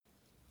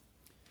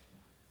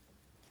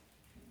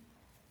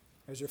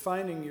As you're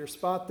finding your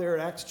spot there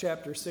at Acts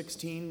chapter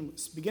 16,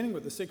 beginning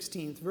with the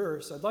 16th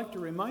verse, I'd like to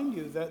remind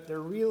you that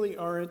there really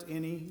aren't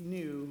any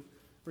new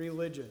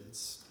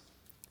religions.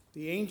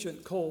 The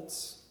ancient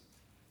cults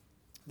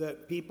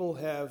that people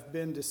have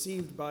been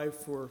deceived by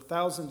for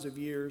thousands of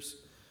years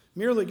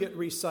merely get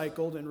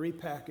recycled and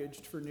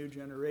repackaged for new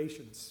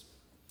generations.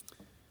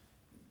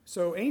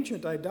 So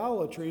ancient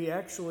idolatry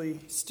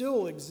actually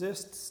still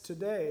exists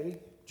today,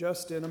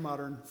 just in a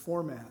modern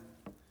format.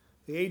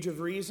 The age of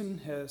reason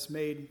has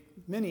made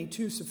many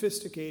too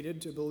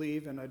sophisticated to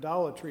believe in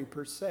idolatry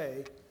per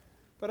se,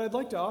 but I'd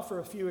like to offer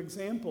a few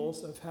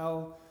examples of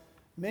how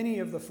many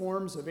of the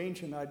forms of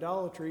ancient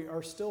idolatry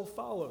are still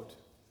followed,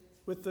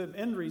 with the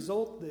end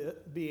result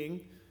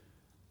being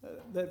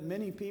that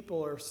many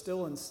people are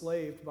still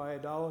enslaved by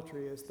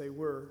idolatry as they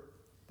were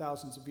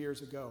thousands of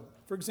years ago.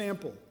 For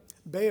example,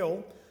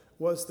 Baal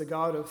was the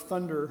god of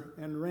thunder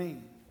and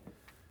rain.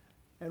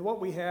 And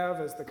what we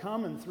have as the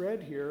common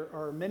thread here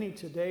are many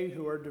today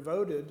who are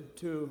devoted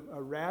to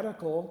a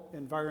radical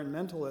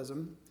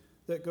environmentalism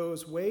that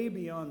goes way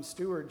beyond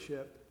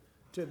stewardship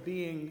to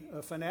being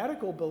a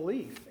fanatical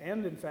belief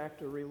and, in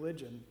fact, a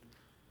religion.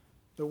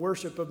 The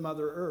worship of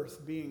Mother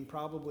Earth being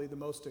probably the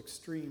most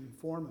extreme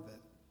form of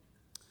it.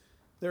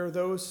 There are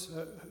those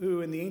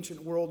who in the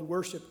ancient world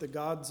worshiped the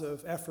gods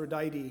of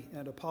Aphrodite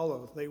and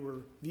Apollo. They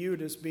were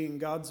viewed as being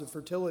gods of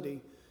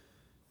fertility.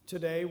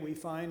 Today we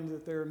find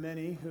that there are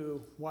many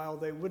who, while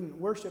they wouldn't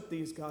worship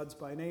these gods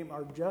by name,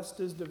 are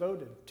just as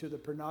devoted to the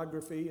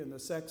pornography and the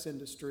sex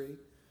industry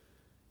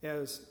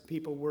as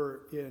people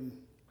were in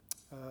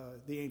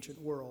the ancient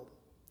world.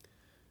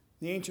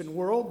 In the ancient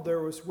world,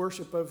 there was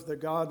worship of the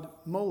god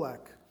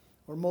Molech,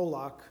 or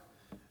Moloch,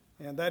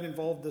 and that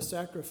involved the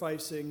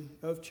sacrificing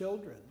of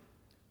children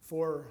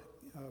for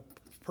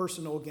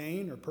personal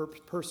gain or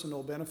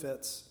personal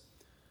benefits.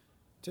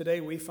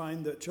 Today we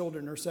find that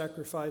children are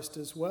sacrificed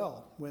as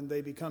well when they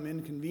become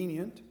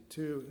inconvenient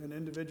to an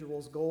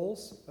individual's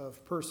goals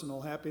of personal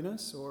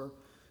happiness or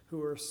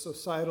who are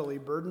societally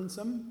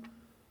burdensome.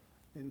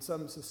 In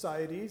some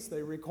societies,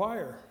 they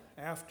require,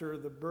 after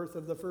the birth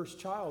of the first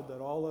child,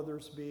 that all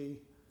others be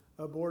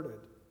aborted.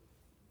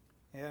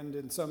 And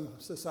in some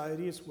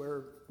societies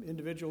where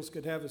individuals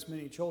could have as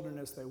many children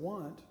as they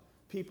want,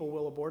 people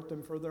will abort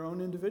them for their own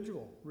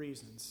individual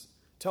reasons.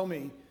 Tell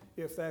me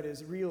if that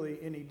is really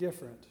any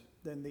different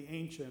than the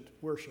ancient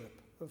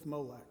worship of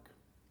Molech.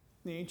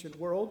 In the ancient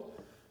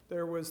world,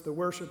 there was the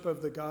worship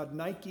of the god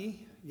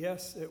Nike.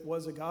 Yes, it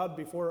was a god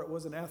before it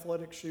was an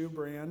athletic shoe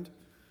brand.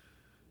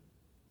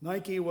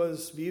 Nike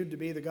was viewed to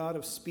be the god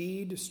of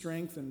speed,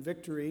 strength, and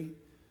victory.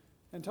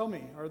 And tell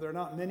me, are there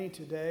not many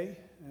today,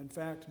 in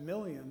fact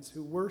millions,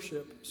 who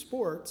worship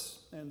sports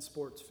and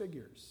sports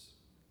figures?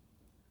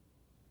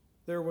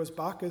 There was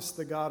Bacchus,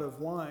 the god of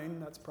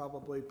wine. That's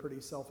probably pretty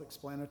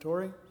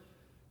self-explanatory.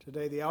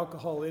 Today, the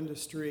alcohol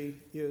industry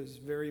is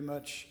very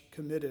much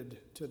committed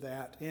to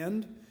that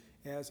end,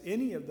 as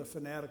any of the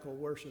fanatical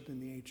worship in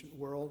the ancient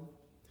world.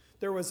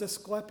 There was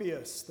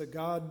Asclepius, the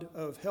god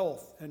of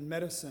health and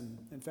medicine.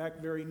 In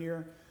fact, very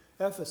near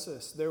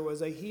Ephesus, there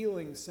was a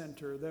healing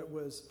center that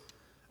was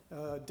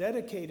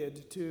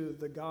dedicated to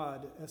the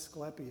god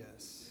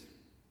Asclepius.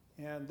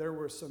 And there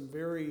were some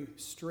very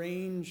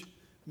strange,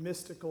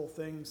 mystical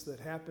things that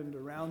happened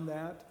around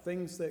that,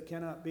 things that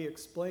cannot be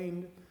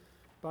explained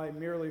by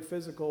merely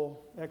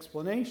physical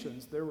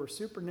explanations. There were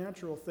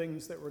supernatural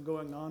things that were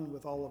going on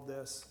with all of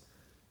this,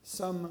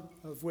 some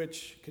of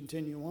which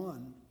continue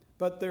on.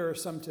 But there are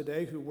some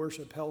today who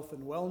worship health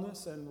and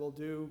wellness and will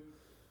do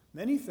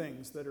many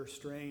things that are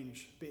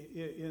strange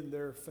in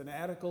their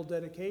fanatical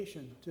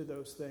dedication to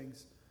those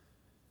things.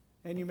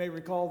 And you may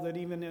recall that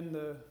even in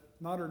the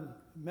modern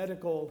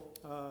medical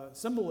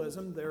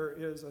symbolism, there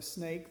is a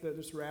snake that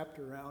is wrapped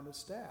around a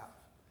staff.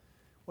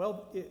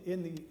 Well,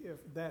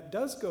 that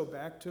does go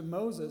back to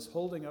Moses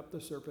holding up the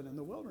serpent in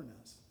the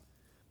wilderness.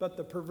 But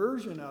the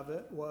perversion of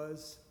it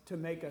was to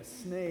make a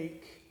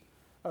snake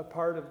a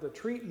part of the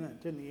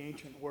treatment in the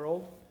ancient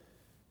world.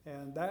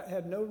 And that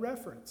had no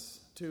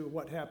reference to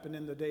what happened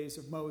in the days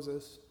of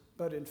Moses,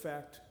 but in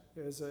fact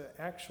is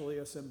actually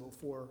a symbol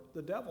for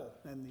the devil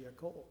and the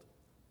occult.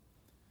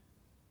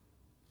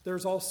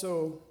 There's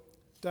also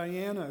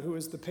Diana, who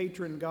is the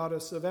patron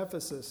goddess of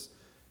Ephesus.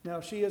 Now,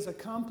 she is a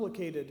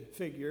complicated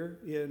figure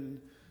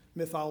in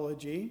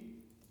mythology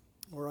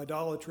or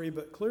idolatry,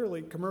 but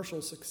clearly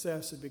commercial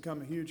success had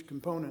become a huge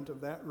component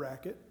of that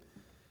racket.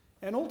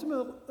 And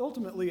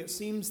ultimately, it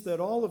seems that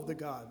all of the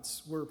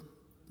gods were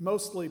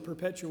mostly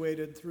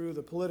perpetuated through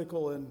the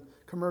political and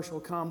commercial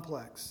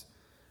complex,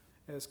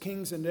 as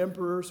kings and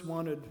emperors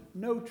wanted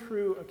no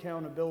true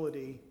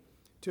accountability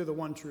to the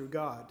one true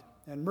God,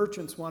 and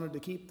merchants wanted to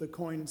keep the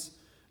coins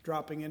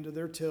dropping into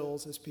their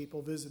tills as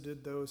people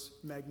visited those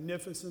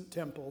magnificent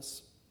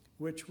temples,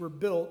 which were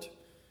built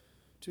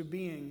to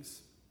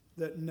beings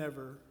that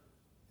never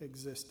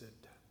existed.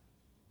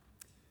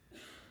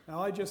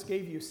 Now, I just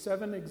gave you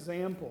 7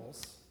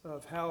 examples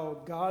of how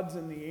gods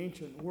in the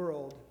ancient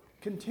world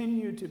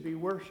continue to be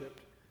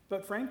worshipped,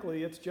 but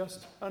frankly, it's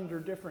just under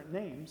different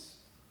names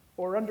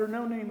or under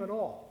no name at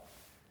all.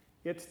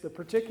 It's the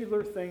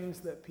particular things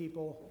that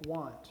people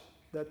want,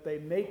 that they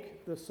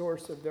make the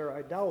source of their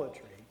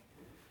idolatry.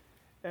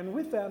 And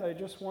with that, I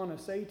just want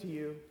to say to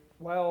you,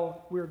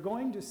 while we're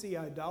going to see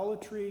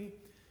idolatry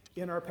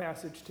in our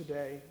passage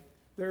today,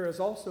 there is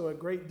also a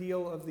great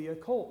deal of the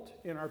occult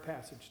in our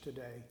passage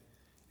today.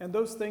 And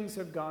those things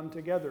have gone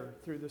together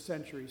through the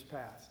centuries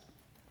past.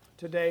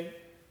 Today,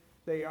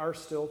 they are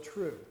still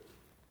true.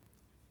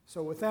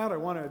 So with that, I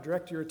want to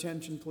direct your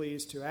attention,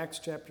 please, to Acts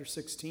chapter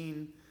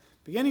 16,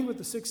 beginning with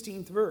the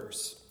 16th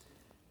verse.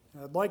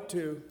 I'd like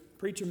to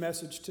preach a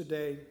message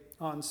today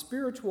on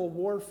spiritual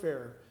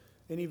warfare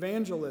and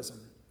evangelism.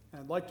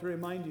 I'd like to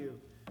remind you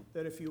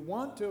that if you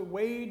want to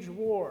wage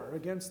war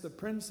against the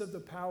prince of the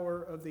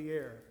power of the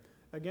air,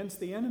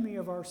 against the enemy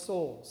of our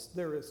souls,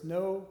 there is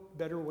no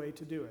better way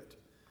to do it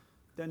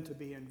than to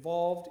be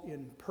involved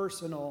in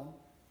personal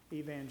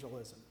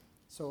evangelism.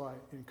 So I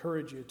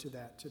encourage you to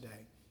that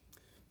today.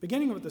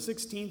 Beginning with the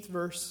 16th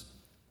verse,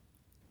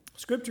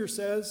 Scripture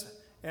says,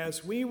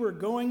 "As we were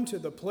going to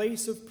the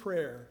place of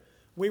prayer,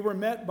 we were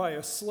met by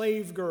a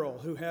slave girl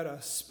who had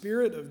a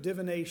spirit of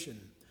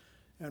divination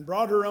and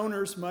brought her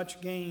owners much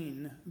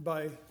gain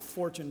by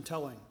fortune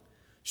telling.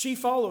 She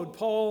followed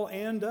Paul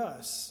and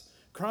us,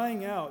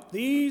 crying out,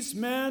 'These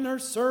men are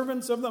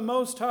servants of the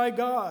Most High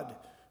God,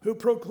 who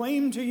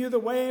proclaim to you the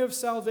way of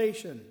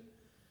salvation.'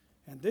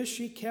 And this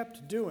she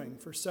kept doing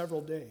for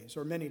several days,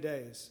 or many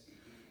days.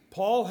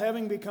 Paul,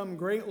 having become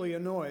greatly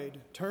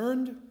annoyed,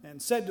 turned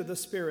and said to the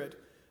spirit,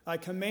 'I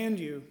command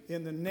you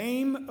in the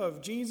name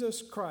of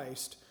Jesus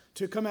Christ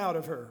to come out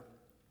of her.'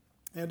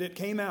 And it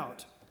came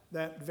out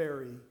that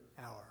very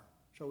hour."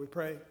 Shall we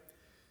pray?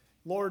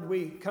 Lord,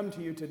 we come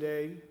to you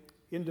today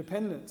in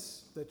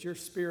dependence that your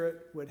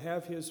Spirit would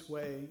have his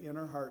way in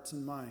our hearts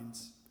and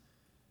minds.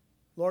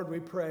 Lord, we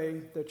pray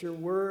that your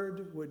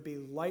word would be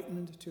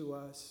lightened to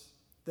us,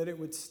 that it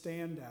would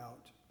stand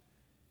out,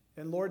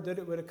 and Lord, that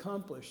it would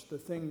accomplish the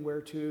thing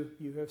whereto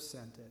you have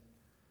sent it.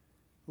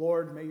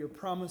 Lord, may your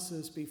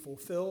promises be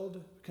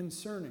fulfilled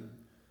concerning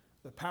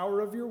the power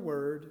of your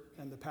word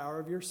and the power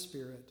of your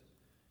Spirit.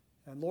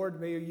 And Lord,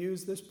 may you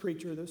use this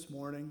preacher this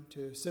morning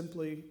to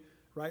simply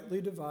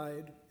rightly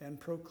divide and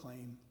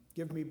proclaim.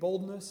 Give me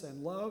boldness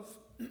and love.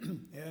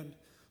 And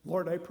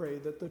Lord, I pray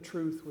that the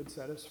truth would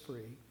set us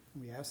free.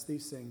 We ask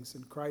these things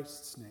in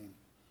Christ's name.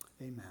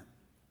 Amen.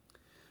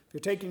 If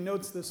you're taking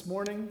notes this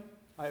morning,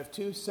 I have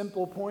two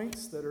simple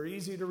points that are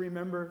easy to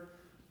remember.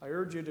 I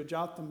urge you to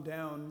jot them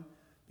down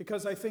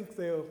because I think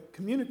they'll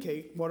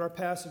communicate what our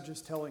passage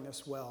is telling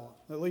us well.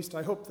 At least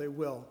I hope they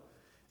will.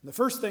 And the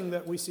first thing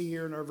that we see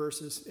here in our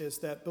verses is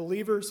that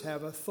believers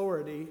have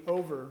authority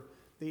over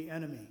the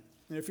enemy.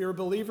 And if you're a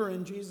believer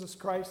in Jesus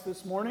Christ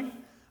this morning,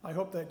 I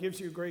hope that gives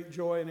you great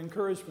joy and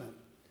encouragement,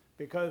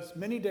 because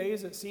many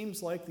days it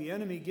seems like the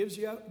enemy gives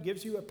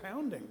you a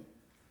pounding.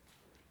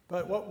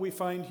 But what we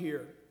find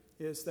here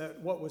is that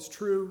what was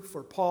true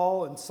for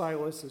Paul and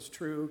Silas is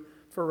true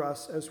for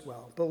us as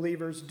well.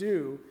 Believers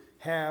do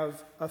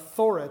have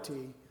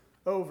authority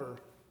over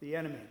the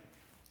enemy.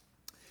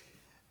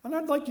 And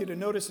I'd like you to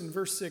notice in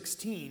verse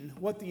 16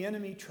 what the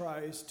enemy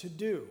tries to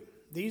do.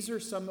 These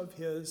are some of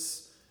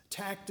his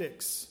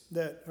tactics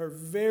that are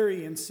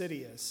very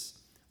insidious.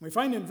 We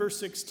find in verse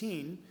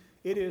 16,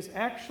 it is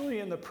actually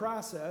in the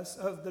process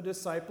of the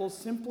disciples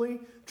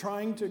simply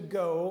trying to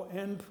go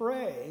and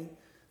pray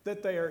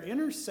that they are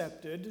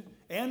intercepted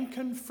and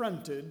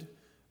confronted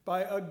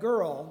by a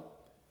girl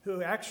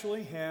who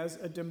actually has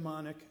a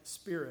demonic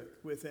spirit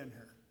within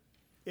her.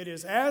 It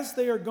is as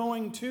they are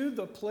going to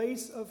the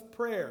place of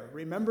prayer.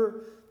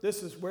 Remember,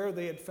 this is where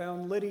they had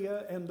found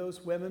Lydia and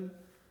those women.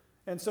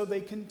 And so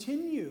they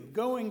continue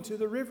going to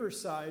the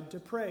riverside to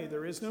pray.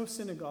 There is no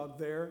synagogue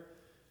there.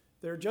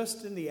 They're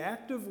just in the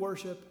act of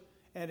worship.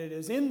 And it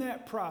is in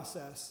that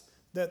process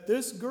that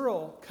this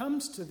girl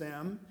comes to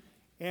them.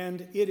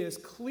 And it is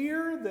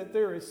clear that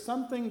there is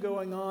something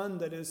going on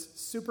that is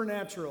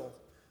supernatural.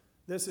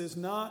 This is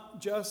not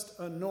just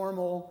a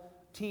normal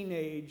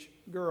teenage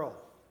girl.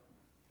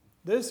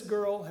 This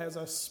girl has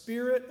a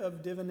spirit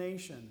of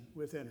divination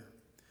within her.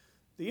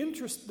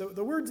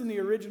 The words in the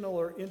original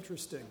are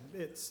interesting.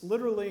 It's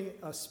literally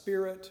a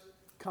spirit,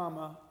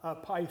 comma, a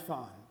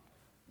python.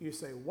 You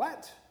say,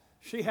 what?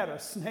 She had a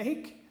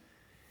snake?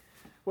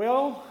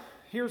 Well,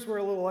 here's where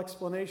a little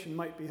explanation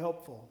might be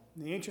helpful.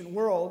 In the ancient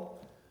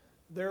world,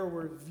 there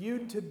was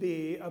viewed to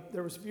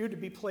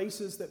be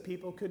places that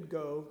people could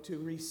go to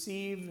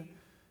receive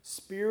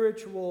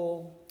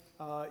spiritual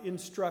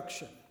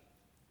instruction.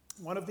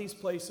 One of these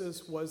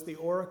places was the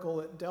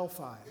oracle at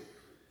Delphi.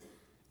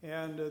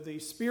 And the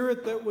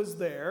spirit that was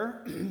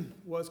there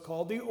was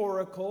called the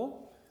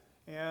oracle.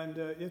 And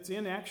it's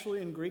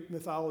actually in Greek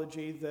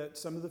mythology that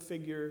some of the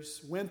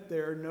figures went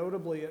there,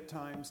 notably at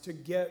times, to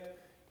get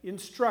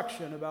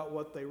instruction about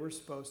what they were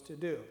supposed to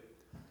do.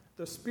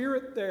 The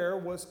spirit there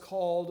was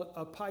called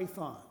a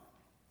python.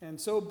 And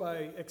so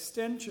by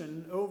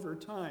extension, over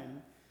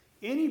time,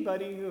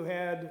 anybody who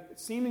had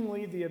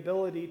seemingly the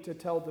ability to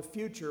tell the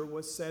future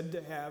was said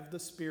to have the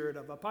spirit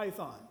of a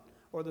python,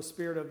 or the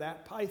spirit of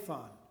that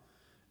python.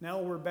 Now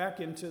we're back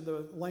into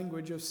the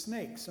language of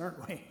snakes,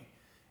 aren't we?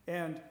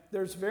 And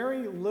there's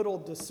very little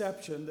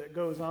deception that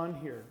goes on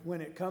here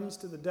when it comes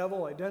to the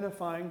devil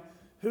identifying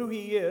who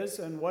he is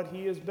and what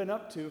he has been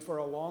up to for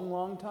a long,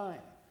 long time.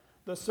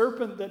 The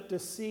serpent that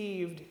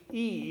deceived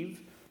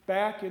Eve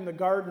back in the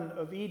Garden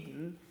of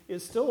Eden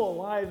is still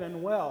alive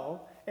and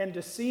well and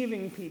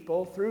deceiving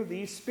people through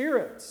these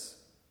spirits.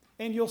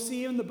 And you'll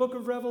see in the book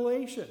of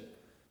Revelation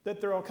that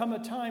there will come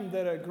a time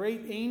that a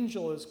great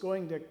angel is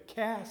going to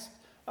cast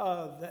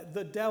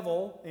the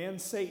devil and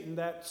Satan,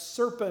 that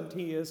serpent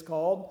he is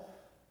called,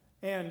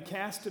 and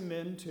cast him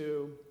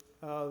into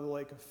the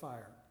lake of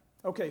fire.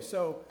 Okay,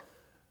 so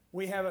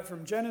we have it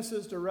from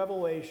Genesis to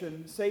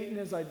Revelation. Satan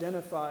is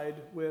identified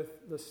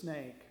with the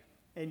snake,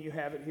 and you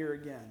have it here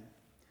again.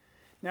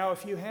 Now,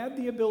 if you had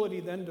the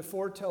ability then to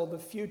foretell the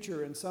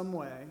future in some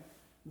way,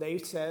 they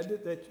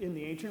said that in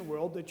the ancient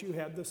world that you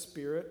had the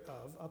spirit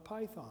of a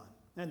python,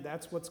 and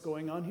that's what's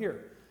going on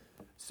here.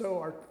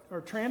 So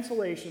our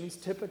translations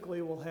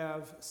typically will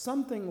have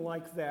something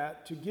like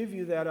that to give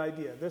you that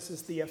idea. This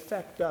is the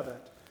effect of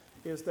it,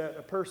 is that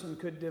a person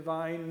could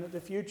divine the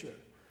future.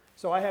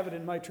 So I have it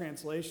in my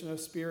translation, a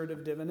spirit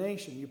of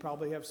divination. You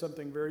probably have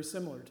something very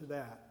similar to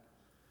that.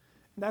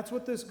 And that's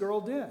what this girl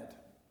did.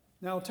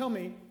 Now tell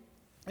me,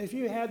 if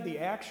you had the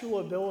actual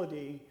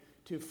ability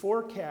to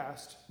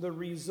forecast the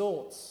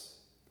results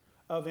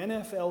of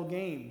NFL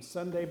games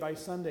Sunday by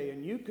Sunday,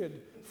 and you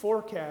could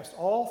forecast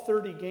all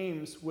 30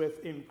 games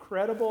with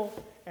incredible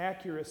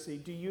accuracy,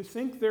 do you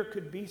think there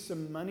could be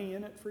some money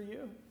in it for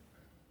you?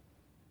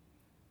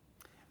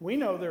 We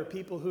know there are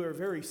people who are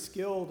very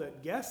skilled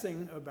at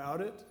guessing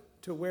about it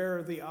to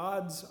where the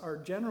odds are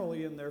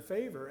generally in their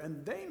favor,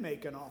 and they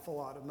make an awful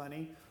lot of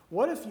money.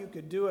 What if you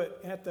could do it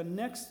at the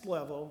next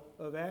level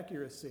of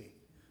accuracy?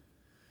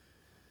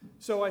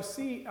 So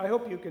I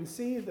hope you can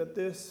see that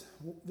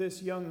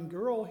this young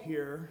girl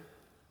here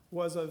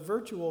was a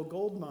virtual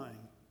gold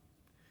mine,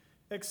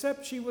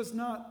 except she was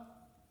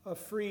not a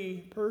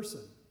free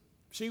person.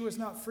 She was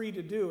not free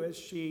to do as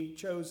she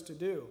chose to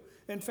do.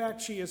 In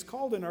fact, she is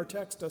called in our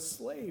text a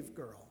slave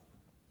girl.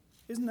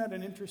 Isn't that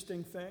an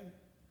interesting thing?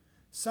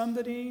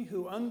 Somebody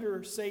who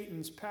under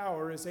Satan's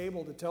power is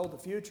able to tell the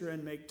future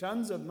and make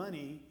tons of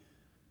money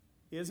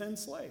is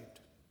enslaved.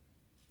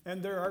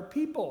 And there are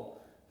people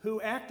who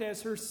act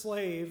as her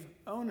slave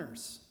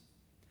owners.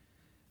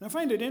 And I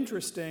find it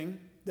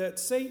interesting that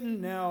Satan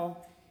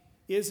now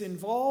is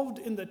involved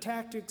in the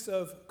tactics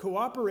of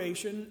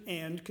cooperation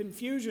and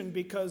confusion,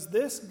 because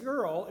this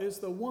girl is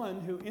the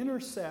one who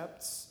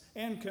intercepts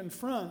and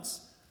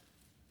confronts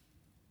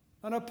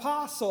an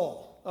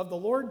apostle of the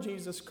Lord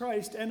Jesus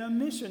Christ and a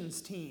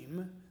missions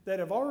team that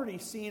have already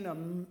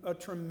seen a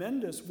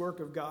tremendous work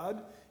of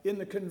God in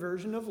the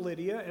conversion of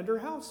Lydia and her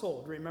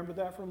household. Remember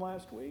that from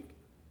last week?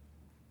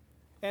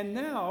 And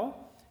now,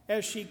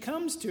 as she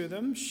comes to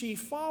them, she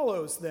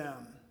follows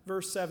them.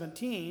 Verse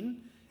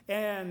 17,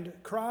 and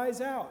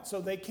cries out. So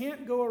they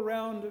can't go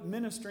around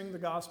ministering the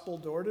gospel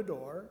door to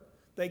door.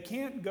 They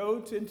can't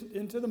go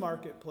into the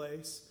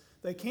marketplace.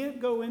 They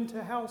can't go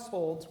into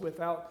households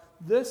without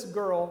this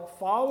girl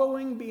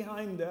following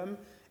behind them.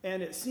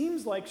 And it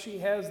seems like she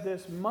has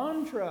this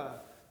mantra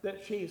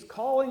that she's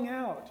calling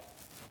out.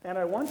 And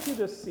I want you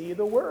to see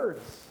the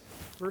words.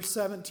 Verse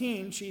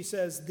 17, she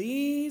says,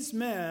 "These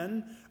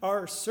men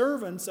are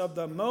servants of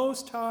the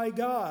Most High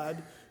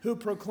God, who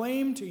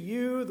proclaim to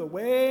you the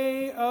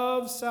way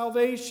of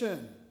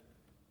salvation."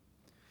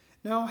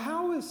 Now,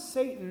 how is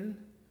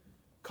Satan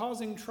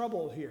causing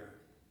trouble here?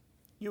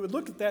 You would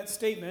look at that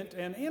statement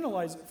and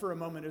analyze it for a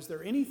moment. Is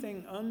there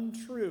anything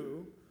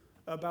untrue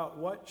about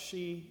what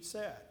she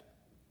said?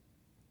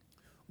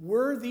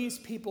 Were these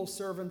people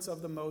servants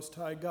of the Most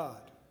High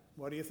God?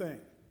 What do you think?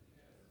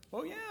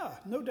 Oh yeah,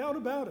 no doubt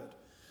about it.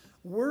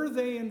 Were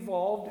they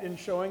involved in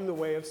showing the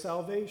way of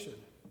salvation?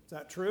 Is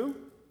that true?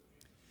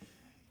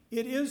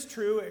 It is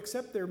true,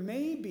 except there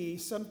may be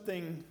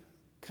something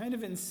kind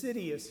of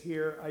insidious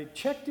here. I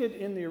checked it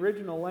in the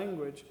original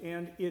language,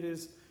 and it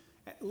is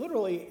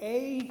literally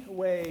a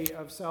way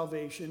of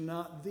salvation,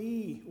 not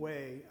the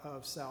way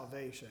of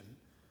salvation.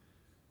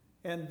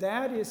 And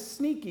that is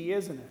sneaky,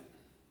 isn't it?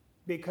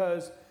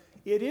 Because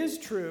it is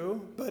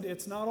true, but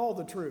it's not all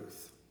the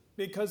truth,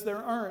 because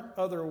there aren't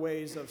other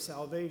ways of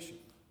salvation.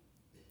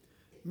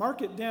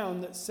 Mark it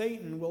down that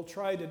Satan will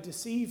try to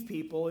deceive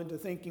people into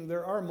thinking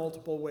there are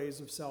multiple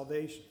ways of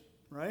salvation,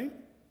 right?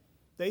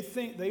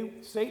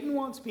 Satan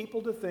wants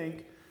people to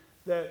think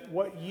that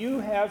what you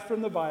have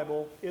from the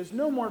Bible is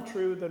no more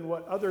true than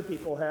what other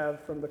people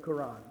have from the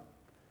Quran.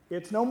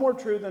 It's no more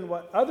true than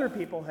what other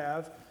people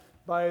have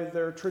by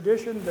their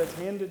tradition that's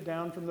handed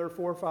down from their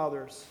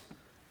forefathers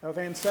of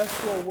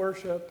ancestral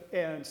worship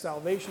and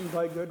salvation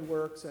by good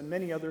works and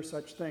many other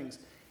such things.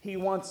 He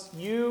wants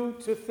you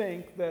to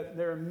think that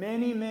there are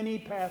many, many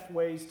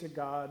pathways to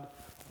God.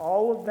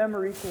 All of them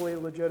are equally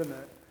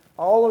legitimate.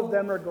 All of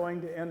them are going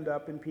to end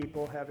up in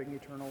people having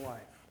eternal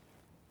life.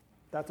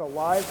 That's a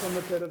lie from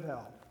the pit of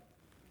hell.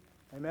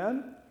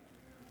 Amen?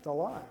 It's a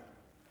lie.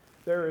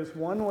 There is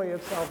one way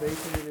of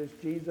salvation. It is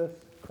Jesus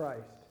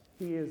Christ.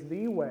 He is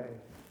the way,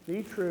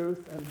 the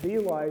truth, and the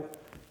life.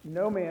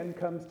 No man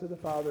comes to the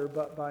Father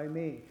but by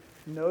me.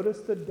 Notice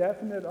the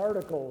definite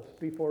articles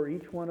before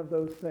each one of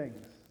those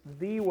things.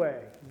 The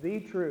way, the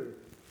truth,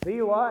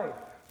 the life.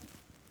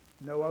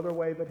 No other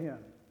way but him.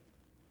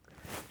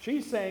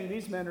 She's saying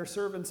these men are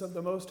servants of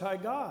the Most High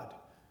God,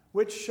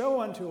 which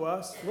show unto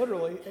us,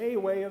 literally, a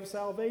way of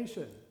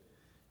salvation.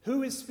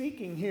 Who is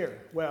speaking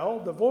here? Well,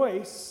 the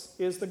voice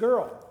is the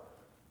girl,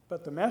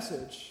 but the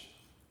message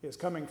is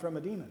coming from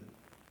a demon.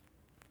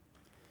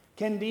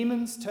 Can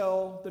demons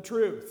tell the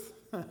truth?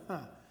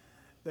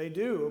 They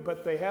do,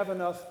 but they have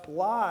enough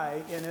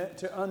lie in it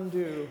to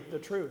undo the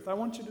truth. I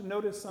want you to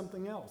notice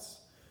something else.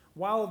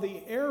 While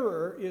the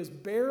error is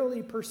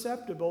barely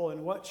perceptible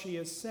in what she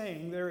is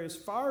saying, there is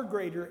far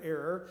greater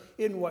error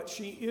in what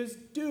she is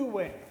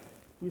doing.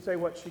 You say,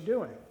 what's she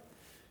doing?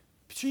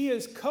 She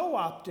is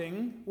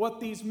co-opting what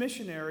these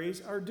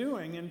missionaries are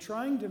doing and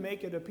trying to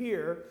make it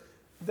appear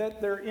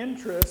that their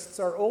interests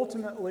are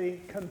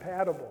ultimately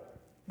compatible,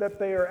 that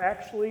they are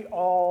actually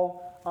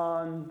all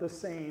on the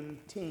same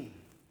team.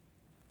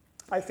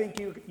 I think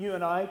you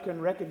and I can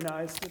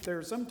recognize that there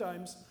are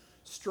sometimes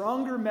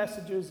stronger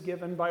messages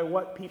given by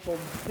what people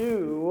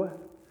do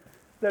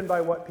than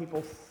by what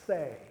people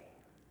say.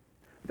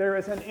 There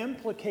is an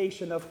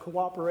implication of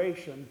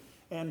cooperation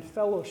and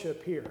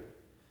fellowship here.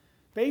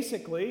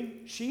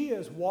 Basically, she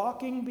is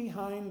walking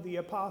behind the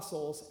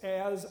apostles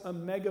as a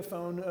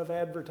megaphone of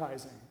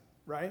advertising,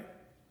 right?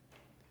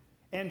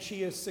 And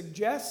she is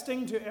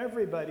suggesting to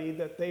everybody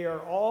that they are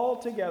all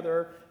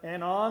together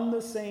and on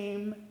the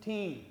same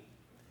team.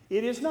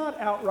 It is not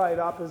outright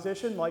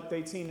opposition like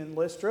they'd seen in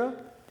Lystra,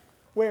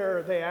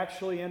 where they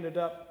actually ended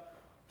up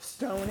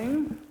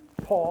stoning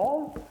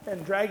Paul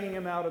and dragging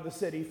him out of the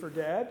city for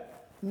dead.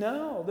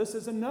 No, this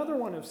is another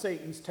one of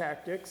Satan's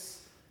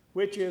tactics,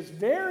 which is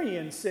very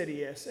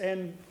insidious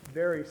and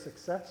very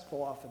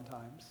successful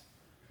oftentimes,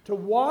 to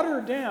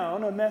water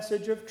down a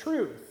message of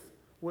truth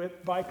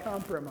by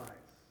compromise.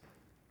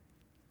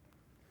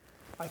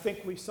 I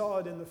think we saw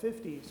it in the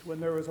 50s when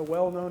there was a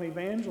well-known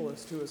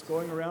evangelist who was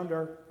going around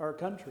our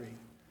country.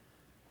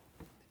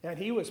 And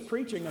he was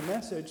preaching a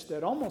message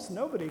that almost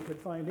nobody could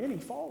find any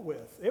fault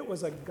with. It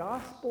was a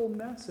gospel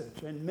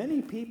message, and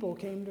many people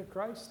came to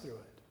Christ through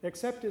it.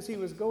 Except as he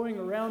was going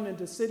around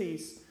into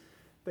cities,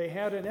 they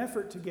had an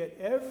effort to get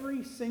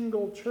every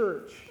single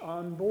church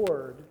on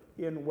board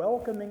in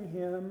welcoming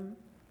him,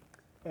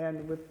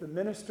 and with the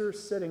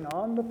ministers sitting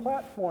on the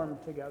platform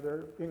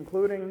together,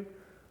 including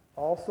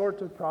all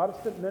sorts of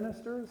Protestant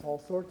ministers,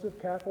 all sorts of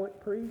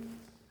Catholic priests,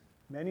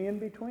 many in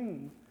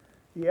between.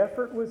 The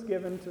effort was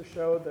given to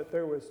show that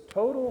there was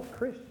total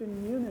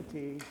Christian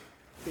unity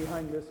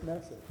behind this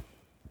message.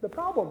 The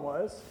problem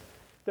was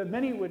that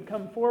many would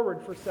come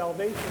forward for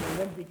salvation and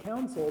then be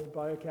counseled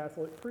by a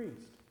Catholic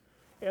priest.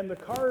 And the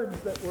cards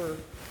that were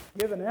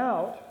given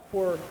out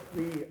for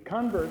the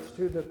converts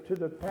to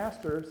the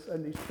pastors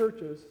and these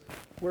churches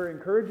were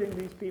encouraging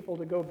these people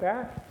to go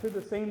back to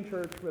the same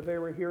church where they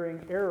were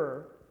hearing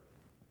error.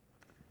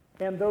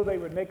 And though they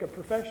would make a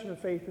profession of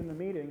faith in the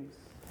meetings,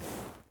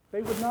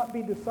 they would not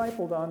be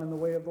discipled on in the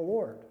way of the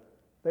Lord.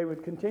 They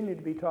would continue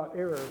to be taught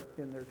error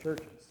in their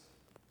churches.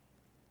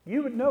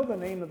 You would know the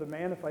name of the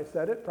man if I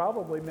said it.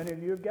 Probably many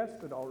of you have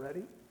guessed it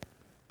already.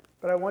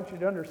 But I want you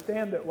to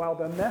understand that while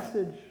the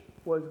message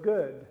was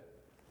good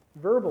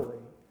verbally,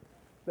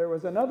 there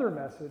was another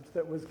message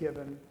that was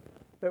given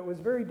that was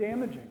very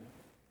damaging.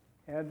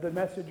 And the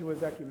message was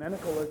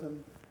ecumenicalism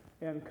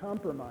and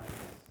compromise.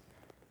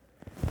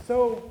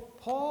 So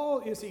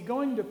Paul, is he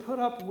going to put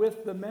up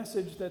with the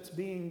message that's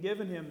being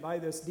given him by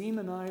this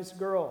demonized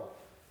girl?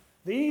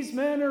 These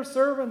men are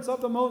servants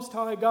of the Most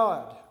High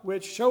God,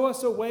 which show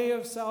us a way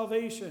of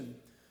salvation.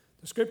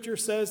 The scripture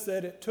says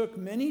that it took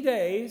many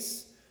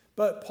days,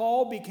 but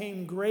Paul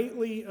became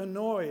greatly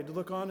annoyed.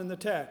 Look on in the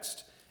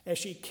text. As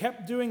she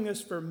kept doing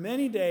this for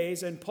many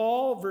days, and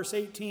Paul, verse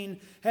 18,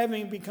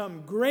 having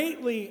become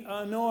greatly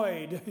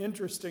annoyed,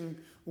 interesting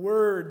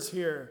words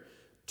here,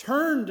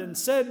 turned and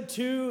said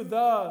to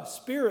the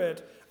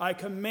Spirit, I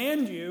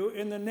command you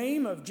in the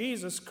name of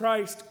Jesus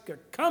Christ to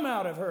come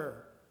out of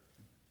her.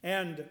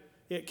 And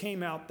it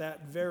came out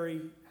that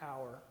very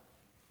hour.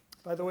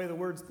 By the way, the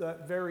words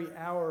that very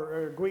hour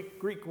are a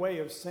Greek way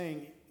of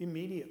saying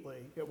immediately.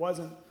 It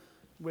wasn't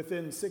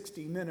within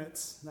 60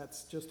 minutes.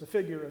 That's just a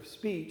figure of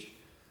speech.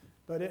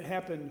 But it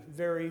happened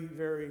very,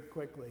 very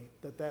quickly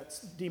that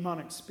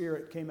demonic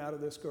spirit came out of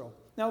this girl.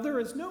 Now, there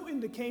is no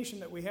indication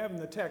that we have in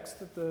the text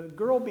that the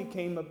girl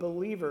became a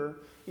believer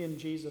in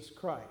Jesus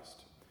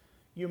Christ.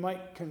 You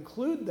might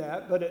conclude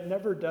that, but it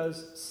never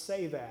does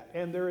say that.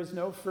 And there is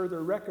no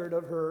further record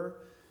of her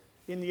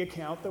in the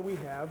account that we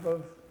have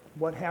of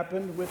what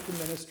happened with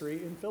the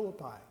ministry in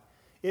Philippi.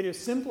 It is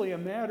simply a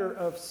matter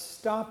of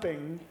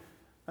stopping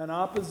an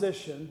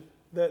opposition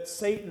that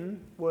Satan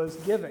was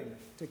giving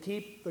to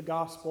keep the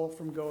gospel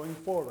from going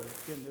forward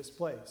in this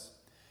place.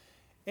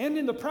 And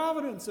in the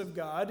providence of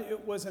God,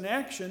 it was an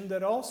action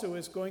that also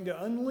is going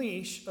to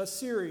unleash a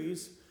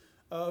series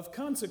of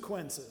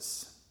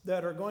consequences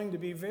that are going to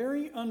be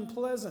very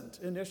unpleasant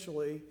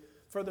initially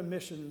for the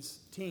missions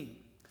team.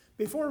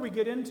 Before we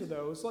get into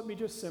those, let me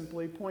just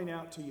simply point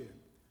out to you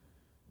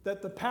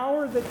that the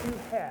power that you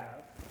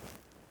have,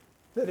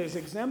 that is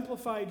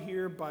exemplified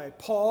here by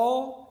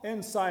Paul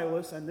and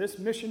Silas and this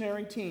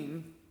missionary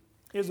team,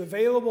 is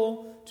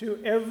available to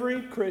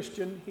every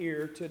Christian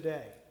here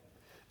today.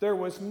 There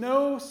was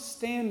no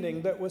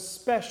standing that was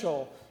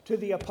special to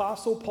the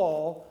Apostle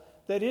Paul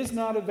that is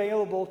not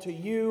available to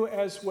you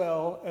as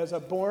well as a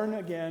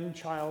born-again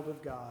child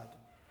of God.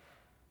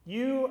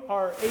 You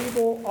are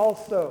able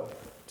also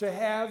to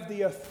have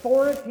the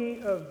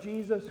authority of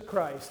Jesus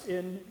Christ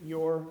in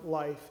your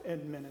life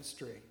and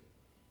ministry.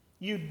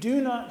 You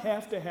do not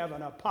have to have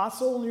an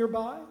apostle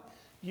nearby.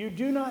 You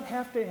do not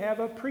have to have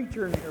a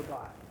preacher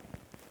nearby.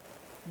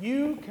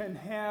 You can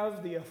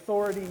have the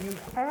authority. You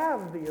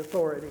have the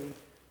authority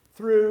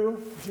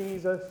through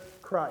Jesus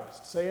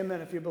Christ. Say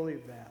amen if you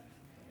believe that.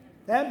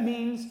 That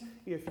means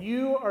if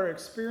you are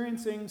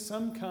experiencing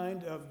some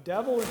kind of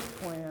devilish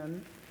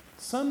plan,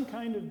 some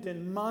kind of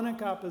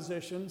demonic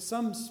opposition,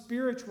 some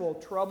spiritual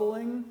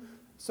troubling,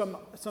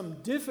 some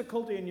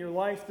difficulty in your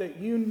life that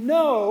you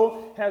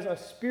know has a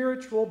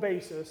spiritual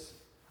basis,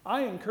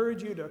 I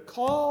encourage you to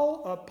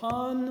call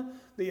upon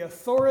the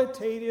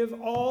authoritative,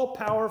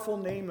 all-powerful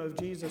name of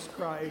Jesus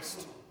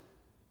Christ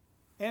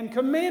and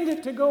command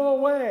it to go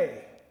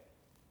away.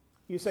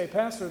 You say,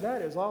 Pastor,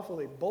 that is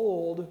awfully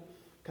bold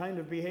kind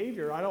of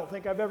behavior. I don't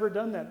think I've ever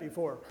done that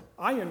before.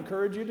 I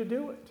encourage you to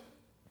do it.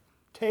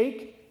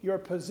 Take your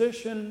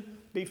position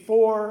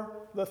before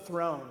the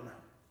throne.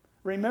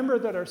 Remember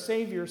that our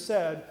Savior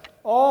said,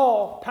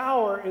 all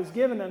power is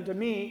given unto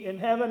me in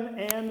heaven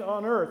and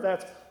on earth.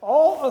 That's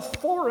all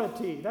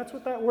authority. That's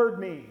what that word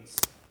means.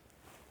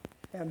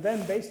 And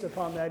then based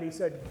upon that, he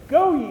said,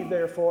 go ye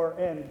therefore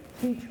and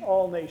teach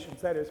all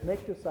nations. That is,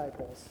 make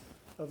disciples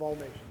of all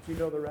nations. You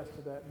know the rest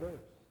of that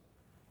verse.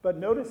 But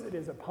notice it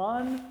is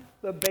upon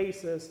the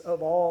basis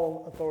of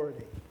all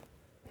authority.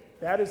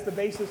 That is the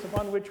basis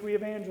upon which we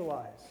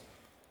evangelize.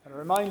 And I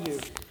remind you,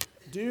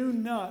 do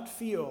not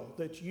feel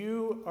that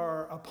you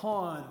are a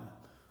pawn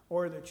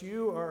or that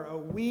you are a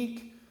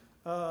weak,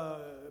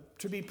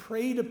 to be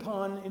preyed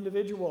upon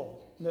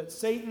individual, that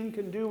Satan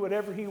can do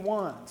whatever he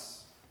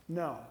wants.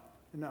 No.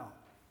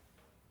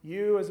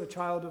 You as a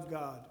child of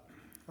God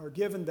are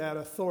given that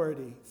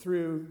authority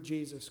through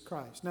Jesus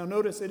Christ. Now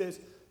notice it is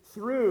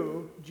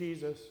through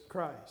Jesus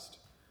Christ.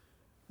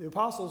 The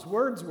apostles'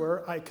 words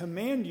were, I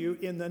command you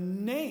in the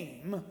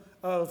name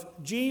of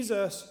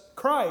Jesus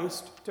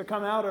Christ to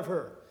come out of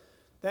her.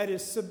 That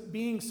is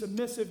being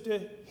submissive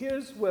to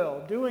his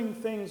will, doing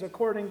things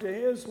according to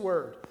his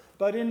word.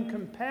 But in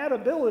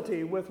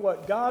compatibility with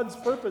what God's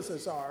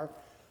purposes are,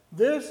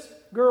 this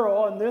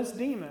girl and this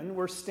demon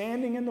were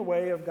standing in the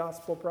way of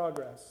gospel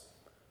progress.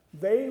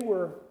 They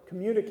were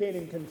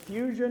communicating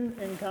confusion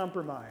and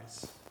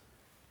compromise.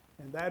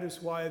 And that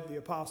is why the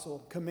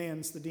apostle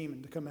commands the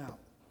demon to come out.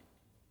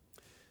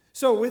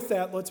 So with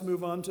that, let's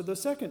move on to the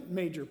second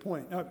major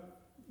point. Now,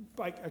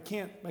 I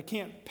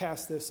can't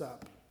pass this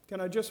up. Can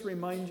I just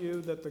remind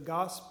you that the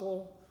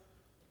gospel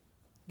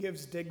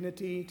gives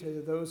dignity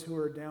to those who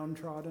are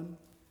downtrodden?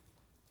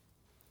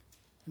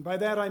 And by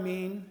that I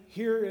mean,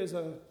 here is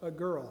a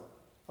girl,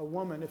 a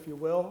woman, if you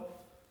will,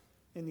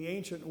 in the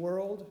ancient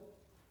world.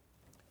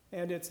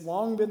 And it's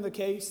long been the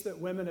case that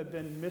women have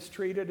been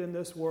mistreated in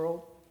this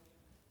world.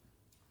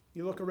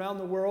 You look around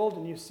the world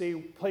and you see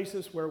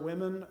places where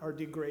women are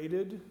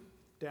degraded,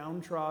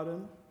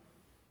 downtrodden.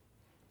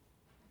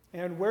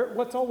 And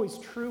what's always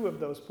true of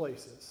those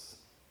places?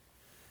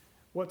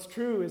 What's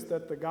true is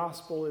that the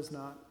gospel is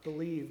not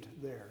believed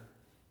there.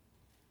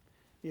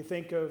 You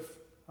think of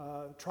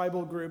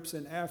tribal groups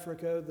in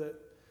Africa that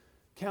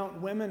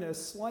count women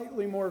as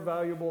slightly more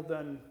valuable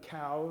than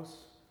cows.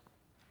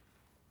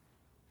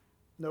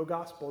 No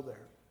gospel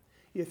there.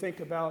 You think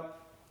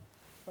about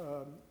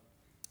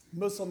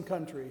Muslim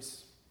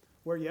countries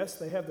where, yes,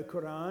 they have the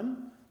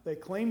Quran, they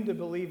claim to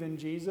believe in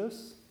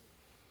Jesus,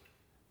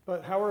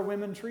 but how are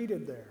women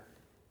treated there?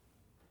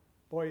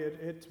 Boy,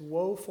 it's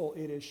woeful,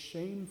 it is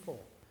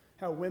shameful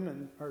how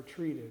women are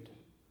treated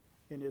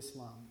in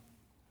Islam.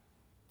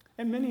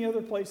 And many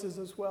other places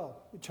as well.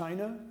 In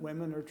China,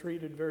 women are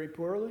treated very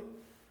poorly.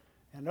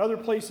 And other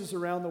places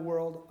around the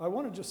world. I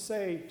want to just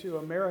say to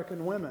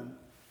American women,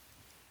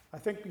 I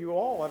think you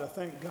all ought to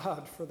thank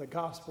God for the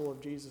gospel of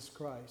Jesus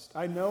Christ.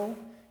 I know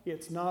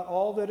it's not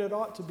all that it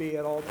ought to be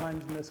at all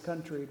times in this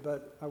country,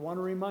 but I want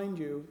to remind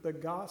you, the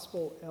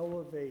gospel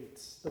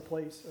elevates the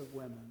place of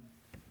women.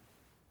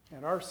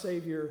 And our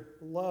Savior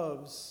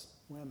loves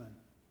women.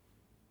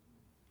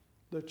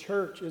 The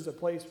church is a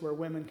place where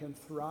women can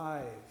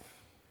thrive.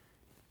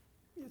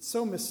 It's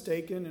so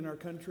mistaken in our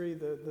country,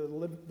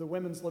 the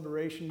women's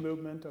liberation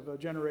movement of a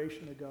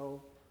generation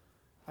ago.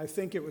 I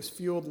think it was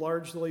fueled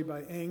largely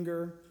by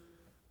anger,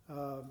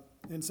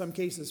 in some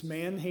cases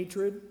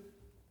man-hatred,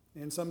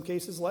 in some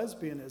cases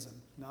lesbianism.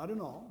 Not in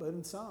all, but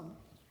in some.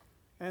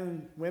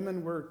 And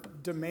women were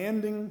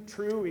demanding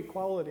true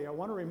equality. I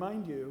want to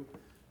remind you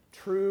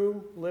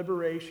True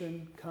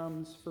liberation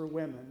comes for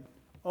women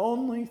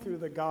only through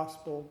the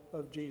gospel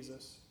of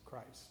Jesus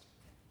Christ.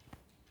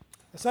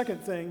 The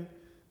second thing,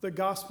 the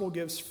gospel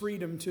gives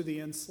freedom to the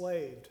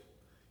enslaved.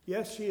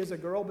 Yes, she is a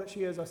girl, but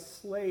she is a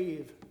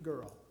slave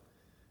girl.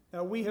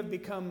 Now, we have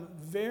become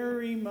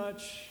very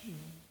much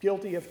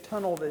guilty of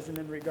tunnel vision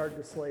in regard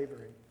to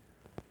slavery.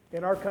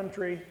 In our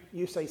country,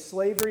 you say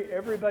slavery,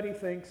 everybody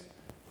thinks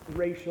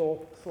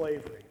racial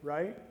slavery,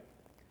 right?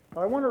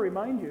 But I want to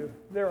remind you,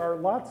 there are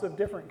lots of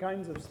different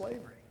kinds of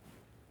slavery.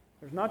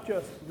 There's not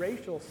just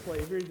racial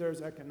slavery,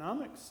 there's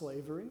economic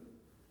slavery.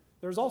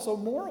 There's also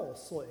moral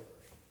slavery.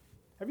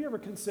 Have you ever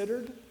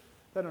considered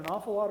that an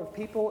awful lot of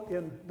people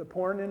in the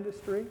porn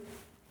industry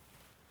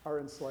are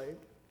enslaved?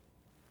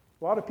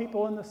 A lot of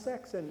people in the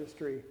sex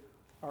industry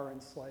are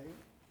enslaved.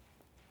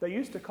 They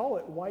used to call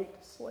it white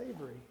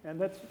slavery, and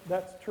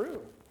that's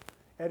true.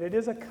 And it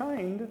is a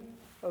kind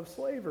of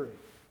slavery.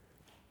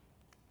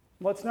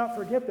 Let's not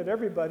forget that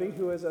everybody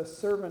who is a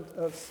servant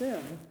of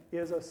sin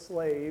is a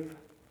slave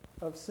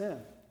of sin.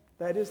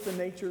 That is the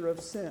nature of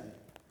sin.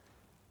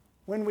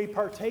 When we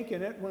partake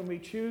in it, when we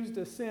choose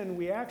to sin,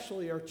 we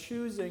actually are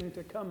choosing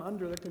to come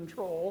under the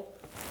control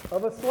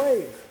of a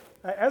slave,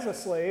 as a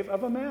slave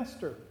of a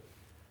master.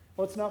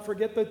 Let's not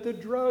forget that the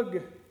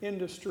drug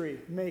industry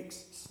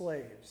makes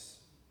slaves,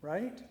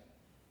 right?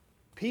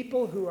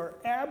 People who are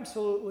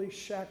absolutely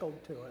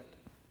shackled to it.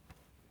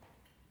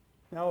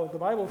 Now, the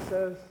Bible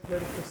says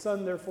that if the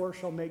Son therefore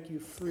shall make you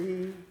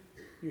free,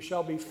 you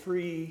shall be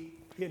free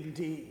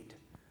indeed.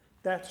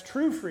 That's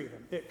true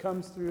freedom. It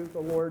comes through the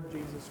Lord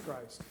Jesus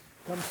Christ.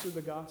 It comes through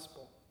the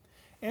gospel.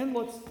 And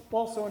let's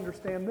also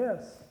understand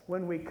this.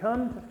 When we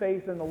come to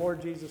faith in the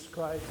Lord Jesus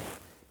Christ,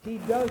 He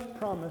does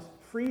promise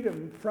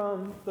freedom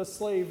from the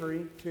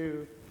slavery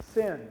to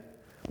sin.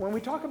 When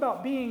we talk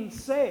about being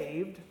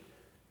saved,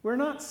 we're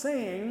not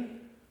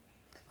saying,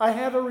 I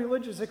have a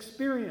religious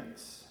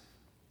experience.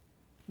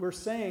 We're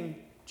saying,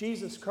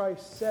 Jesus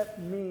Christ set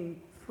me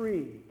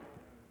free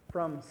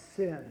from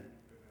sin.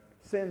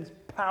 Sin's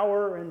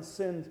power and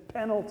sin's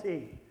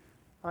penalty.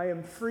 I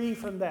am free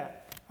from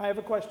that. I have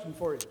a question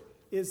for you.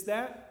 Is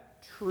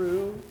that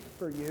true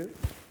for you?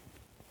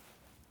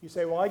 You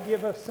say, well, I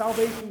give a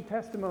salvation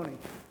testimony.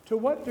 To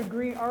what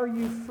degree are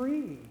you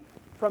free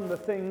from the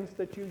things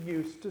that you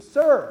used to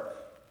serve?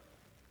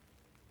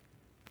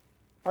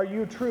 Are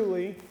you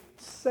truly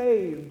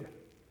saved?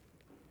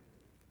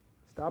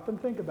 Stop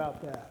and think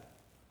about that.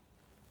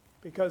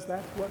 Because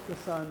that's what the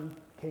Son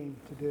came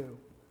to do.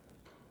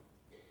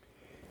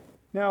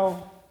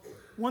 Now,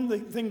 one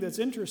thing that's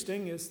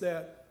interesting is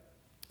that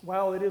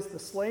while it is the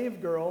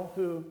slave girl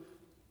who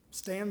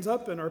stands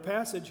up in our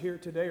passage here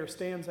today, or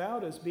stands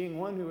out as being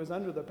one who is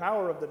under the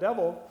power of the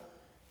devil,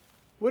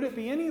 would it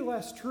be any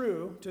less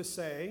true to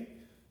say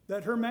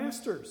that her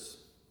masters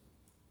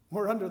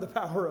were under the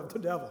power of the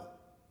devil?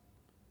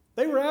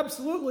 They were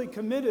absolutely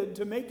committed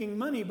to making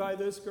money by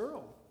this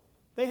girl.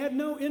 They had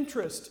no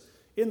interest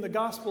in the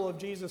gospel of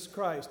Jesus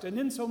Christ, and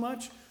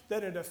insomuch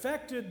that it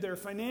affected their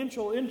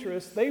financial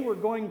interests, they were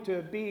going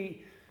to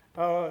be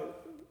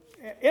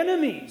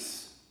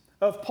enemies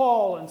of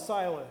Paul and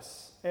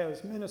Silas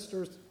as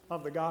ministers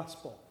of the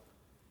gospel.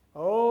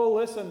 Oh,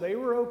 listen, they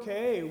were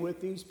okay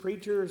with these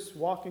preachers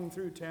walking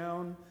through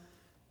town,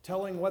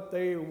 telling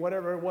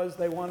whatever it was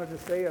they wanted to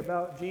say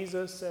about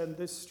Jesus and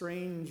this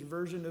strange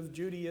version of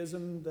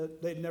Judaism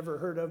that they'd never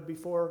heard of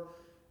before.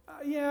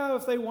 Yeah,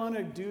 if they want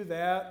to do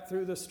that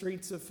through the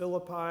streets of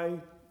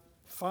Philippi,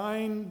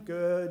 fine,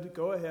 good,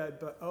 go ahead.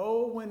 But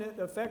when it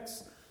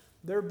affects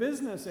their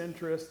business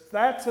interests,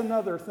 that's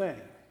another thing,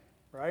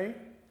 right?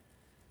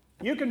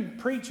 You can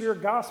preach your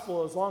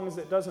gospel as long as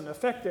it doesn't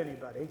affect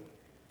anybody.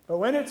 But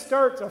when it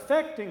starts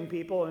affecting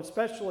people, and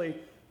especially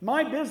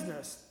my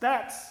business,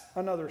 that's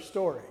another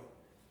story.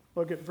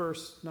 Look at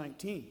verse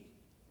 19.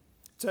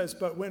 It says,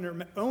 but when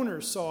her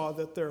owners saw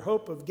that their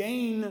hope of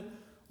gain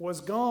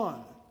was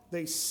gone,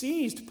 they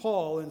seized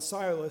Paul and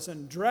Silas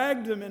and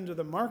dragged them into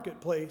the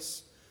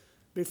marketplace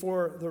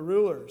before the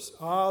rulers.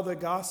 The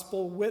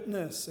gospel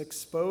witness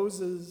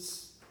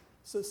exposes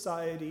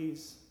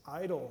society's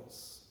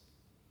idols.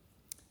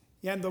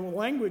 And the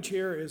language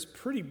here is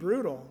pretty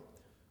brutal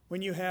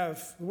when you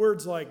have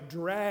words like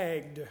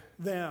dragged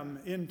them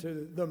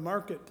into the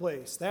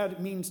marketplace.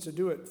 That means to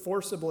do it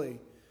forcibly.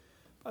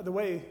 By the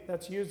way,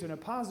 that's used in a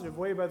positive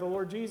way by the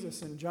Lord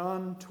Jesus in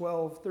John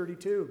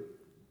 12:32,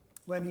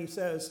 when he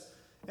says,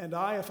 and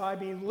if I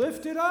be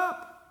lifted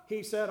up,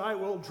 he said, I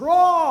will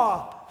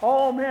draw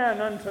all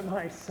men unto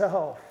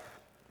myself.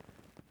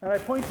 And I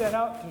point that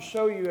out to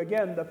show you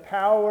again the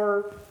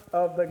power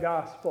of the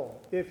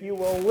gospel. If you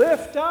will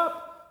lift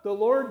up the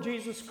Lord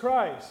Jesus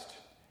Christ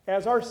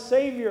as our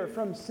Savior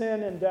from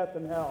sin and death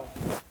and hell,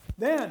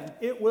 then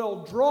it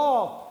will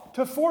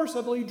to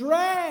forcibly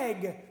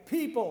drag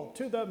people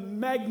to the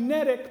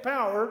magnetic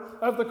power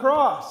of the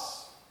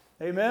cross.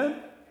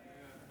 Amen?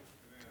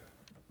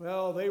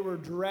 Well, they were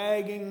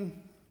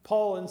dragging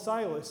Paul and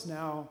Silas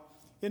now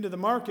into the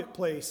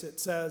marketplace, it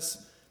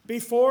says.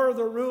 before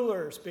the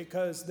rulers,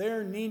 because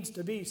there needs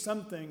to be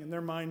something in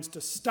their minds to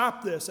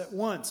stop this at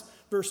once.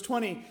 Verse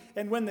 20,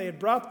 and when they had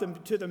brought them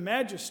to the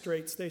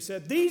magistrates, they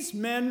said, these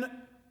men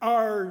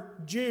are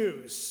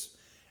Jews,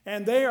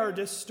 and they are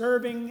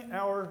disturbing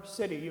our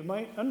city. You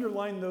might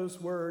underline those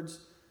words,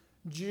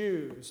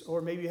 Jews,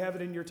 or maybe you have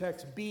it in your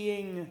text,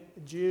 being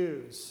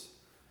Jews.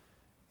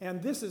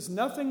 And this is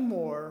nothing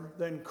more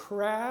than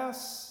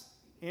crass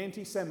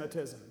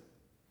anti-Semitism.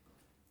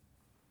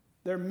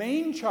 Their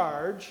main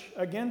charge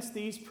against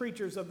these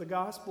preachers of the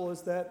gospel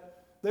is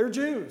that they're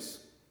Jews.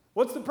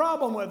 What's the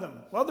problem with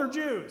them? Well, they're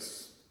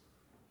Jews.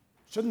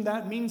 Shouldn't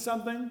that mean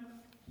something?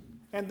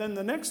 And then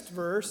the next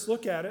verse,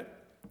 look at it.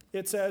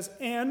 It says,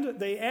 and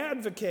they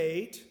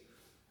advocate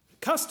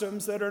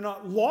customs that are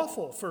not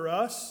lawful for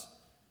us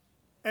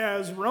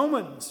as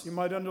Romans. You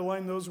might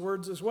underline those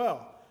words as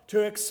well.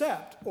 To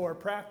accept or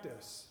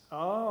practice.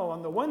 Oh,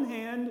 on the one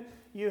hand,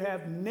 you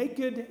have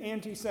naked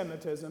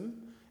anti-Semitism.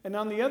 And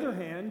on the other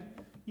hand,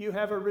 you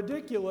have a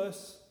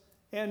ridiculous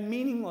and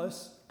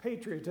meaningless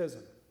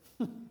patriotism.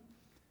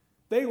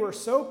 They were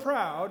so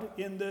proud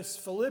in this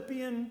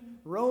Philippian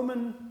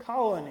Roman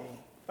colony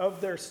of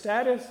their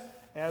status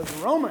as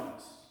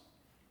Romans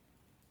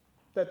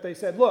that they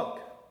said, look,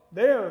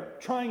 they're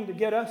trying to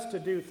get us to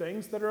do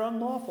things that are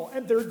unlawful,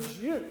 and they're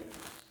Jews.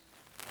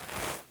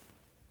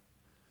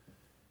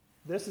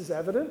 This is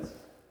evidence.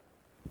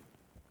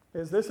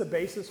 Is this a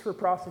basis for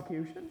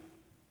prosecution?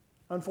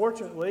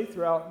 Unfortunately,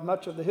 throughout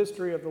much of the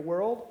history of the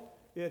world,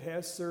 it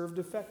has served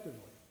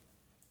effectively.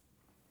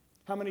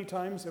 How many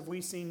times have we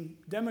seen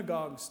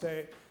demagogues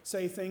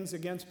say things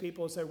against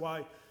people and say,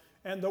 why?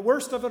 And the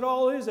worst of it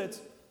all is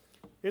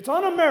it's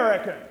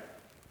un-American,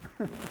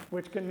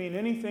 which can mean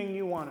anything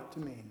you want it to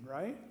mean,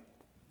 right?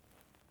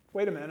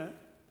 Wait a minute.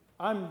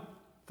 I'm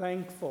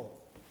thankful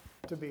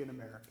to be an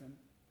American.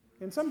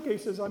 In some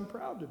cases, I'm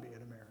proud to be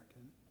an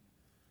American.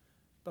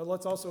 But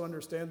let's also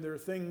understand there are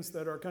things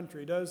that our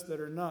country does that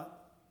are not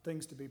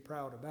things to be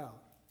proud about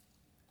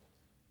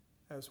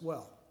as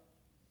well.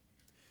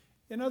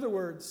 In other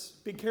words,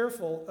 be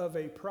careful of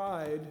a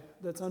pride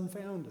that's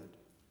unfounded.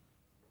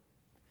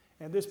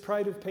 And this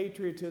pride of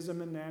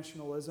patriotism and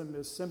nationalism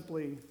is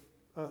simply,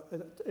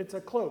 it's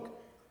a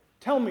cloak.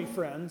 Tell me,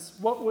 friends,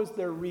 what was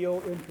their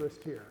real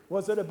interest here?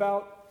 Was it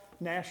about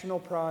national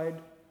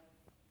pride?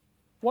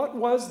 What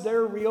was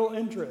their real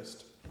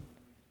interest?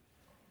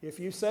 If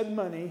you said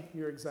money,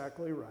 you're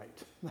exactly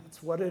right.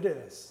 That's what it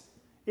is.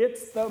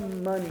 It's the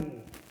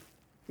money.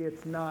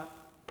 It's not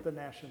the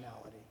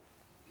nationality.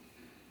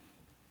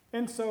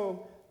 And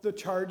so the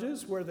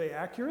charges, were they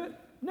accurate?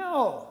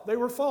 No, they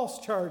were false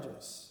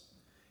charges.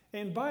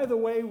 And by the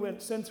way,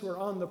 since we're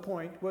on the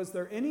point, was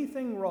there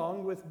anything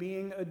wrong with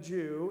being a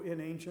Jew in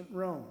ancient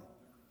Rome?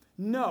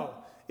 No,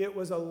 it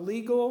was a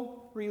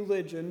legal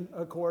religion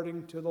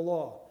according to the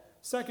law.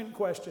 Second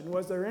question,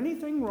 was there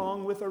anything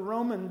wrong with a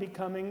Roman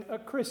becoming a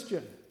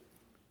Christian?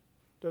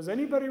 Does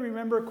anybody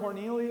remember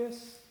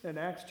Cornelius in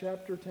Acts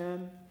chapter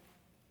 10?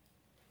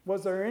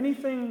 Was there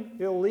anything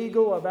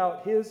illegal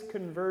about his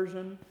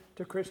conversion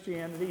to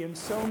Christianity and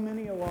so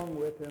many along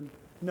with him?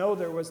 No,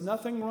 there was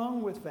nothing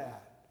wrong with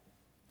that.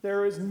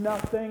 There is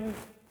nothing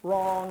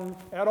wrong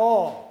at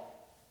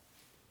all.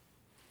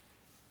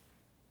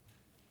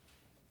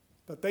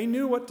 But they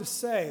knew what to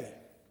say.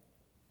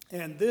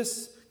 And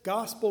this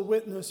gospel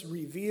witness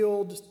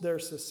revealed their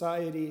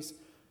society's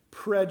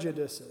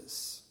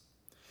prejudices.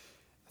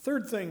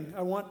 Third thing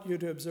I want you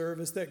to observe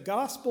is that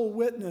gospel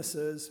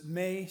witnesses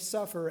may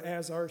suffer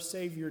as our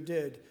Savior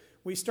did.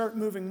 We start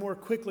moving more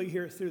quickly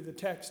here through the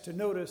text to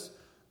notice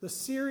the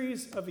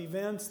series of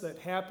events that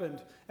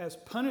happened as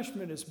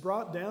punishment is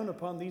brought down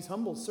upon these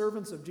humble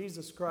servants of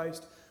Jesus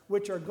Christ,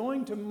 which are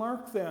going to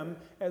mark them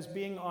as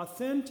being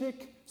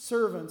authentic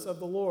servants of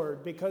the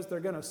Lord because they're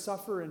going to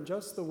suffer in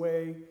just the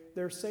way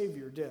their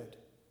Savior did.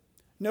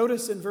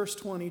 Notice in verse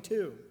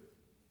 22,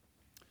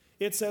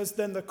 it says,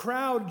 then the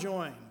crowd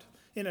joined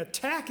in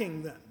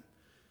attacking them,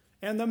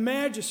 and the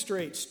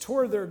magistrates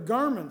tore their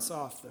garments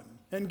off them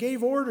and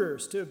gave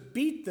orders to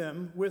beat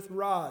them with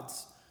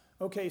rods.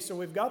 Okay, so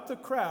we've got the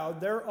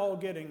crowd. They're all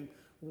getting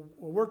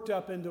worked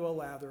up into a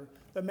lather.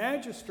 The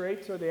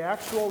magistrates are the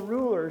actual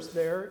rulers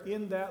there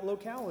in that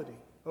locality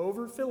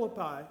over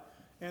Philippi,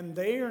 and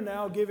they are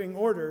now giving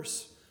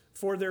orders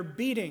for their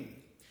beating.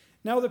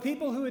 Now, the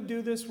people who would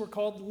do this were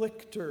called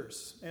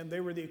lictors, and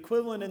they were the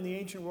equivalent in the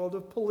ancient world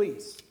of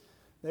police.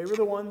 They were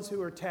the ones who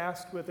were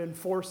tasked with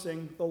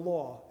enforcing the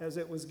law as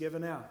it was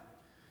given out.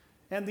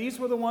 And these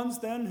were the ones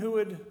then who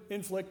would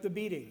inflict the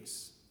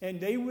beatings. And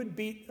they would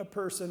beat a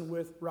person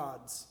with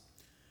rods.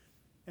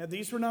 And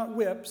these were not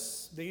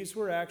whips. These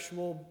were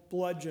actual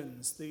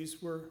bludgeons.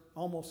 These were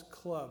almost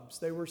clubs.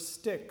 They were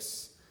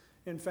sticks.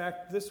 In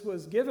fact, this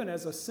was given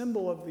as a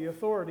symbol of the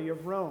authority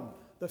of Rome.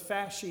 The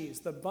fasces,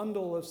 the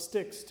bundle of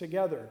sticks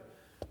together,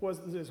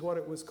 is what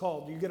it was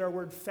called. You get our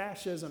word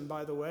fascism,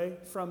 by the way,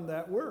 from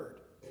that word.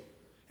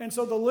 And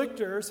so the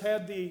lictors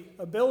had the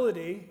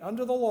ability,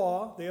 under the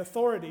law, the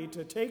authority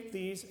to take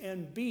these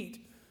and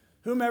beat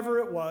whomever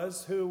it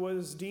was who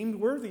was deemed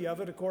worthy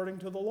of it according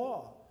to the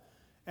law.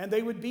 And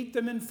they would beat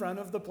them in front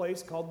of the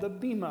place called the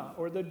Bema,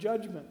 or the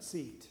judgment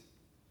seat.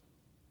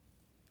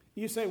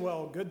 You say,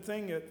 well, good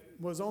thing it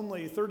was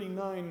only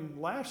 39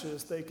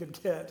 lashes they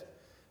could get.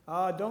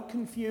 Don't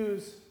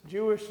confuse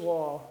Jewish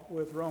law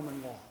with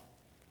Roman law.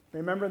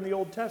 Remember, in the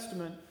Old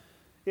Testament,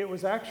 it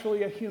was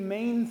actually a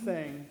humane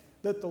thing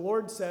that the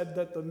Lord said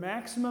that the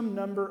maximum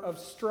number of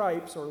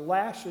stripes or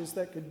lashes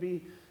that could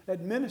be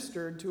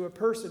administered to a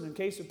person in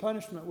case of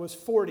punishment was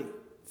 40.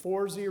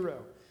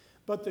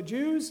 But the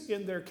Jews,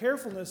 in their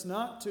carefulness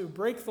not to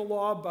break the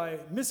law by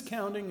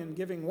miscounting and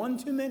giving one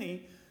too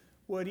many,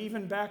 would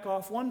even back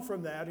off one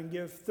from that and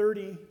give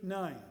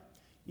 39.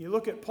 You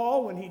look at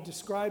Paul when he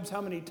describes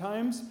how many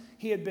times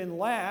he had been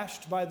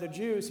lashed by the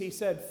Jews. He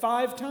said,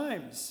 5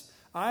 times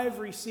I've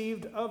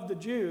received of the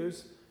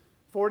Jews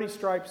 40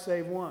 stripes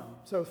save one.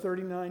 So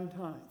 39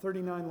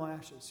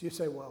 lashes. You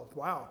say, well,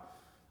 wow,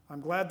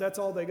 I'm glad that's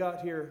all they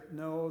got here.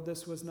 No,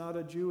 this was not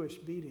a Jewish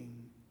beating.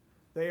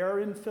 They are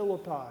in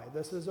Philippi.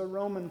 This is a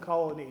Roman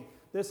colony.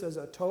 This is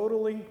a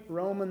totally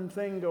Roman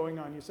thing going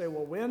on. You say,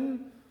 well,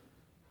 when?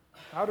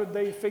 How did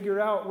they figure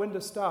out when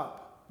to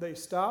stop? They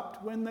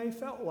stopped when they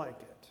felt like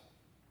it.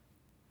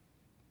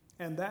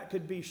 And that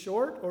could be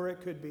short or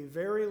it could be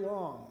very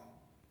long.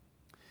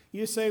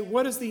 You say,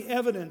 what is the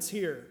evidence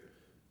here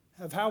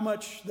of how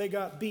much they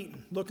got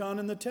beaten? Look on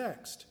in the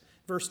text.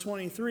 Verse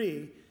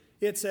 23,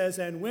 it says,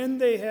 and when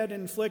they had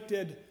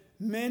inflicted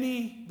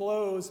many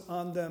blows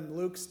on them,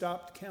 Luke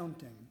stopped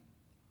counting.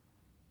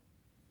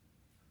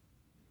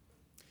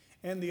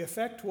 And the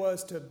effect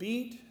was to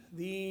beat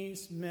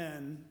these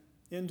men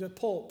into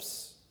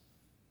pulps,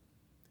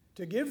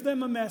 to give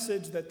them a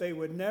message that they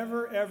would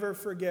never, ever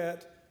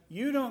forget.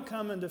 You don't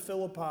come into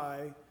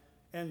Philippi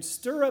and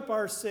stir up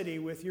our city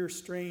with your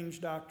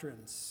strange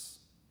doctrines,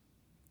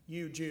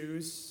 you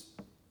Jews.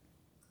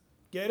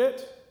 Get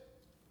it?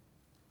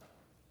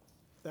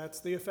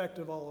 That's the effect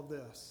of all of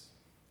this.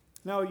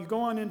 Now, you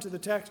go on into the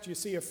text, you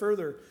see a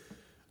further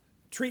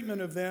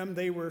treatment of them.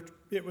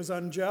 It was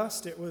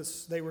unjust.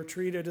 They were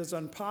treated as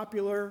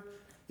unpopular.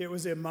 It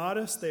was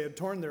immodest. They had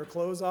torn their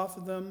clothes off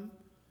of them.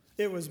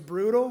 It was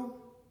brutal.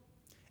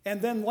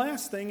 And then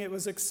last thing, it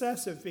was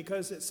excessive,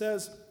 because it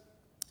says,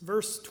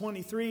 verse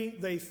 23,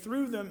 they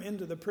threw them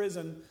into the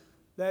prison.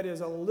 That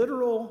is a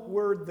literal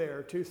word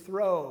there, to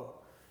throw.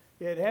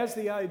 It has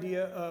the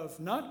idea of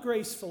not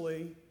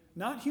gracefully,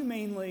 not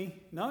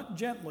humanely, not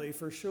gently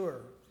for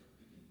sure,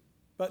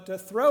 but to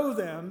throw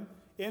them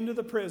into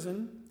the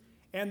prison.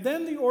 And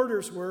then the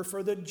orders were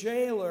for the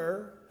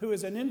jailer, who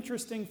is an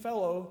interesting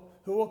fellow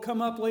who will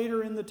come up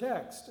later in the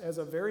text as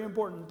a very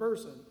important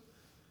person.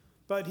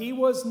 But he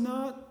was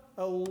not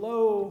a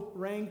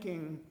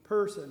low-ranking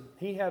person.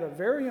 He had a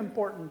very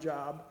important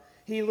job.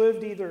 He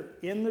lived either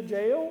in the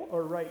jail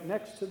or right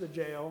next to the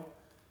jail.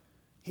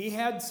 He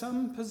had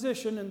some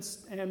position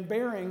and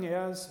bearing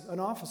as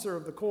an officer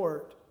of the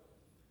court.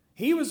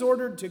 He was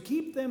ordered to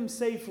keep them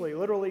safely,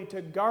 literally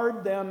to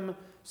guard them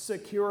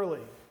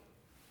securely.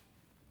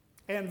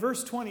 And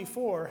verse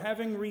 24,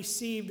 having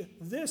received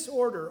this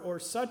order or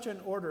such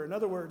an order, in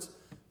other words,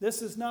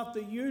 this is not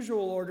the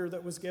usual order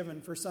that was given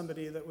for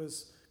somebody that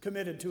was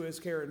committed to his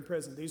care in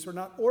prison. These were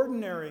not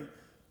ordinary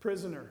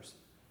prisoners,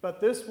 but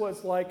this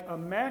was like a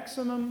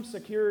maximum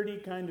security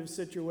kind of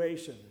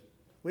situation.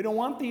 We don't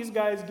want these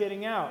guys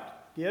getting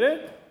out. Get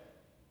it?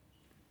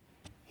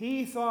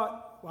 He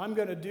thought, well, I'm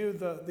going to do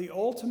the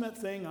ultimate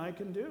thing I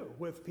can do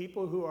with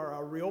people who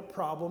are a real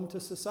problem to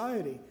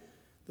society.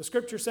 The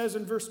scripture says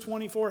in verse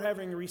 24,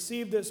 having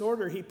received this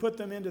order, he put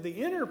them into the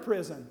inner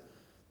prison.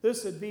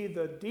 This would be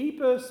the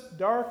deepest,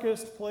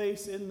 darkest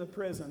place in the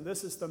prison.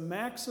 This is the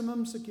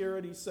maximum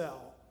security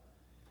cell.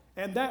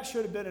 And that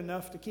should have been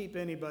enough to keep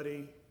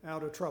anybody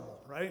out of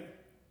trouble, right?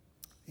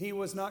 He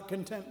was not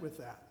content with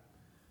that.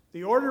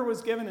 The order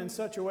was given in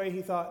such a way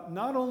he thought,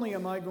 not only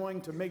am I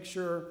going to make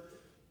sure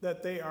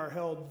that they are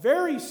held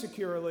very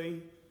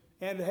securely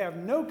and have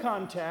no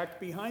contact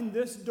behind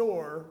this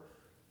door,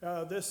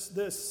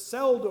 this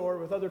cell door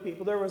with other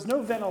people. There was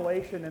no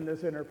ventilation in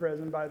this inner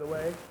prison, by the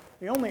way.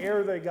 The only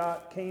air they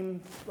got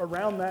came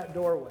around that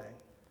doorway.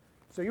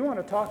 So you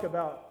want to talk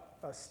about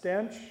a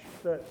stench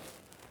that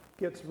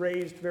gets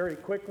raised very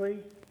quickly?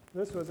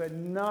 This was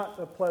not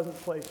a pleasant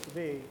place to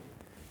be.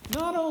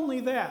 Not only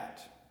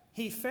that,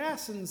 he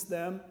fastens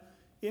them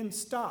in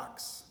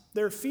stocks.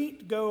 Their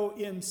feet go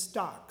in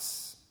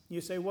stocks.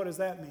 You say, what does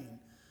that mean?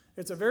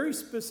 It's a very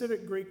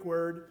specific Greek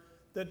word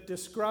that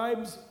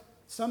describes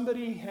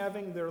somebody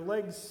having their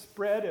legs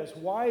spread as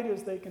wide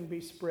as they can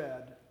be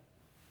spread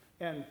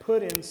and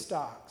put in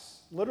stocks.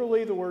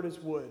 Literally, the word is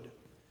wood.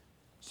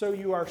 So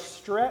you are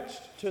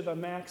stretched to the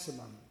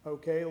maximum,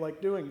 okay,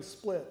 like doing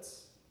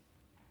splits.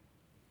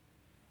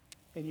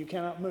 And you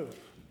cannot move.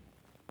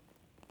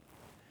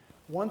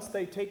 Once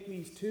they take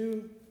these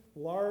 2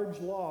 large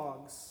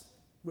logs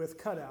with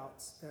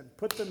cutouts and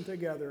put them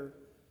together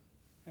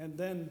and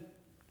then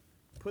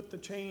put the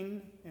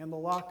chain and the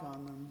lock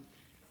on them,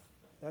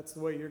 that's the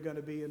way you're going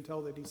to be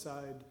until they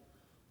decide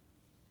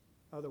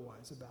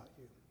otherwise about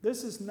you.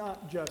 This is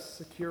not just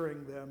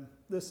securing them.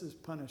 This is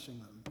punishing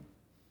them.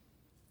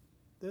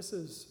 This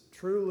is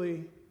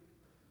truly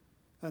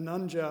an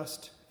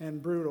unjust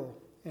and brutal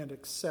and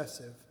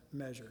excessive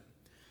measure.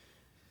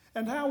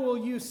 And how will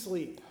you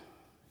sleep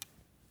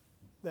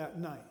that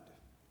night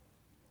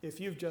if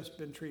you've just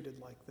been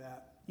treated like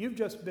that? You've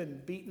just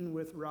been beaten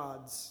with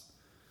rods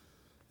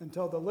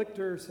until the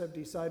lictors have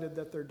decided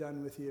that they're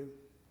done with you.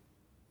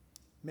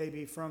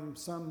 Maybe from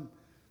some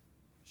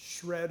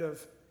shred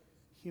of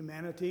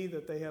humanity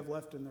that they have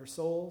left in their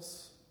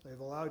souls. They've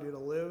allowed you to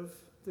live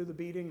through the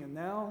beating, and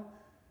now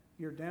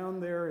you're down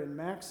there in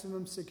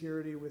maximum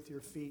security with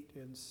your feet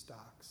in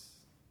stocks.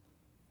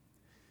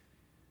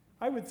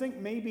 I would think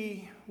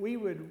maybe we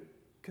would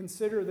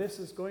consider this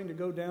as going to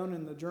go down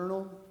in the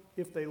journal,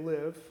 if they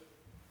live,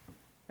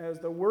 as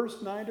the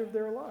worst night of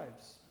their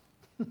lives.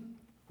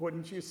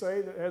 Wouldn't you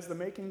say that it has the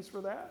makings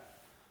for that?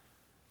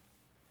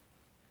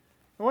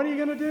 And what are you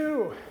going to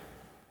do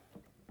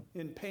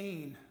in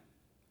pain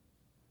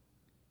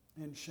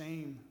and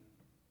shame?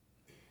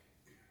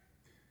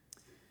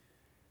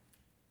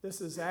 This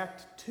is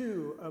Act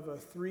 2 of a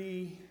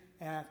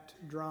 3-act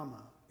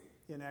drama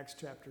in Acts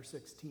chapter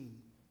 16.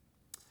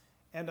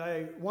 And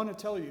I want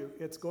to tell you,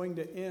 it's going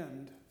to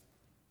end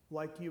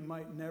like you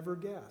might never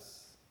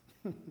guess.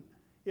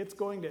 It's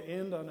going to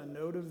end on a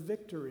note of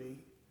victory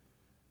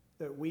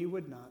that we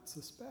would not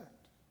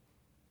suspect.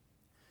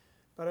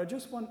 But I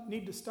just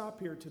need to stop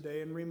here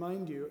today and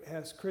remind you,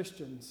 as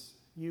Christians,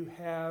 you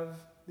have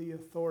the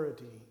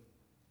authority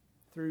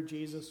through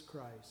Jesus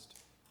Christ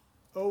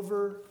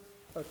over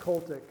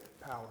occultic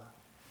power.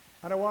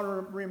 And I want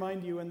to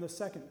remind you in the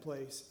second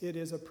place, it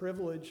is a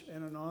privilege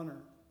and an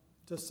honor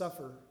to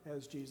suffer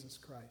as Jesus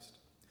Christ.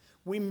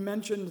 We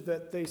mentioned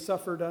that they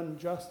suffered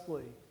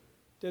unjustly.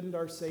 Didn't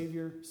our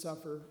Savior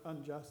suffer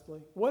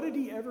unjustly? What did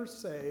he ever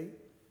say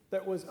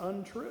that was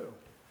untrue?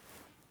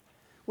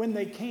 When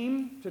they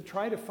came to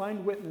try to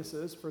find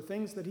witnesses for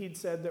things that he'd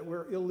said that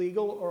were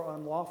illegal or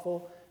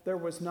unlawful, there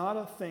was not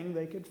a thing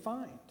they could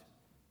find.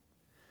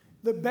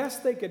 The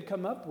best they could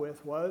come up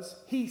with was,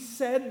 he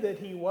said that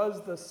he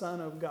was the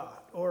Son of God,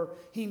 or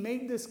he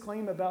made this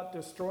claim about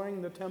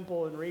destroying the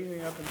temple and raising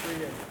it up in 3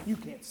 days. You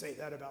can't say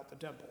that about the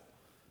temple.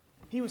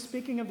 He was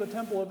speaking of the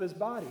temple of his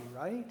body,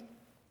 right?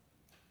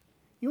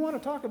 You want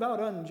to talk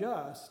about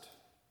unjust?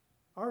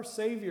 Our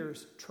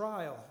Savior's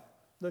trial,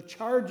 the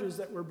charges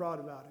that were brought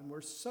about him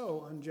were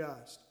so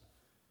unjust.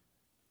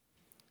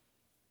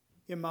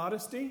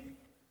 Immodesty,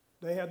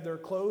 they had their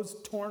clothes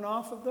torn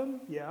off of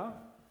them, yeah.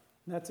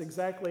 And that's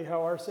exactly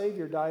how our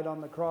Savior died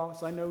on the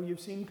cross. I know you've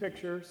seen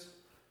pictures,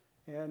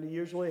 and he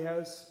usually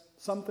has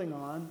something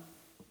on,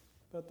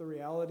 but the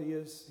reality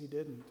is he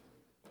didn't.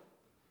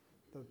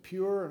 The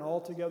pure and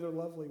altogether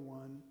lovely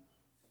one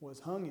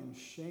was hung in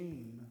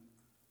shame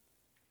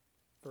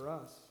for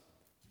us.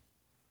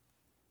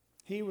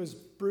 He was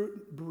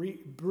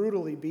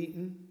brutally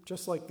beaten,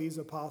 just like these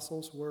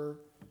apostles were.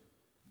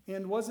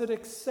 And was it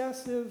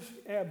excessive?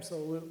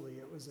 Absolutely,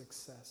 it was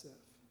excessive.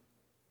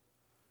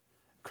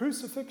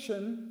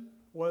 Crucifixion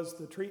was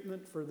the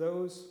treatment for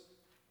those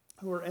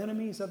who were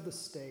enemies of the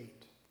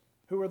state,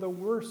 who were the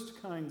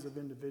worst kinds of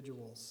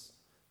individuals,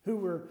 who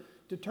were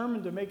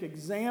determined to make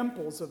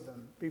examples of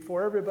them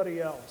before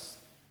everybody else.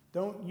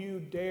 Don't you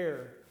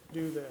dare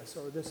do this,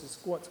 or this is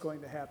what's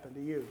going to happen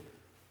to you.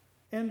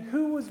 And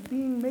who was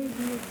being made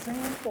the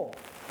example?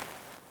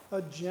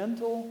 A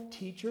gentle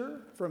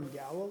teacher from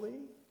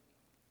Galilee?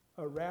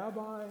 A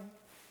rabbi?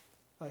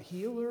 A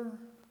healer?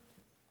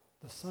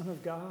 The Son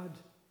of God?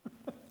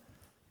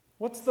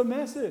 What's the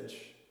message?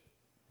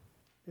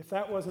 If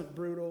that wasn't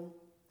brutal,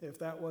 if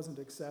that wasn't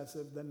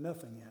excessive, then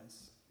nothing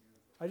is.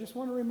 I just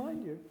want to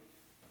remind you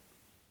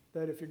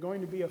that if you're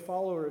going to be a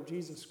follower of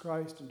Jesus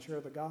Christ and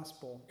share the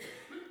gospel,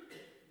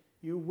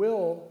 you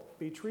will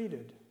be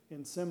treated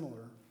in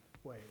similar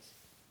ways.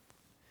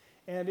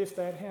 And if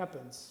that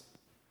happens,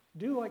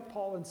 do like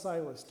Paul and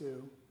Silas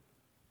do.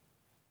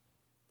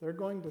 They're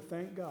going to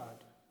thank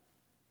God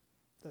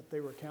that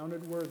they were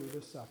counted worthy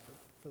to suffer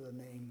for the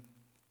name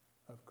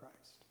of Christ.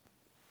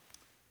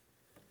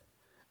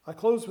 I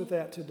close with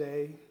that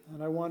today,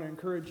 and I want to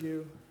encourage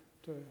you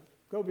to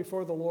go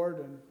before the Lord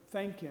and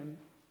thank him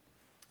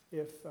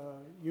if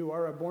you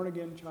are a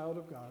born-again child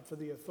of God for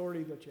the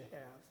authority that you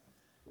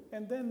have.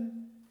 And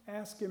then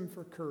ask him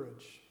for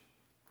courage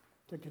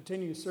to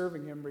continue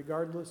serving him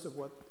regardless of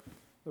what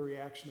the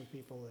reaction of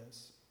people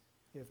is.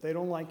 If they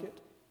don't like it,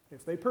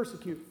 if they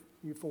persecute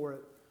you for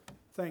it,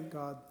 thank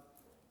God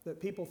that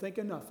people think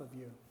enough of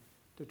you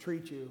to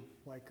treat you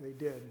like they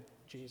did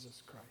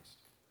Jesus Christ.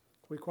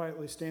 We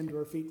quietly stand to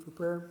our feet for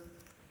prayer.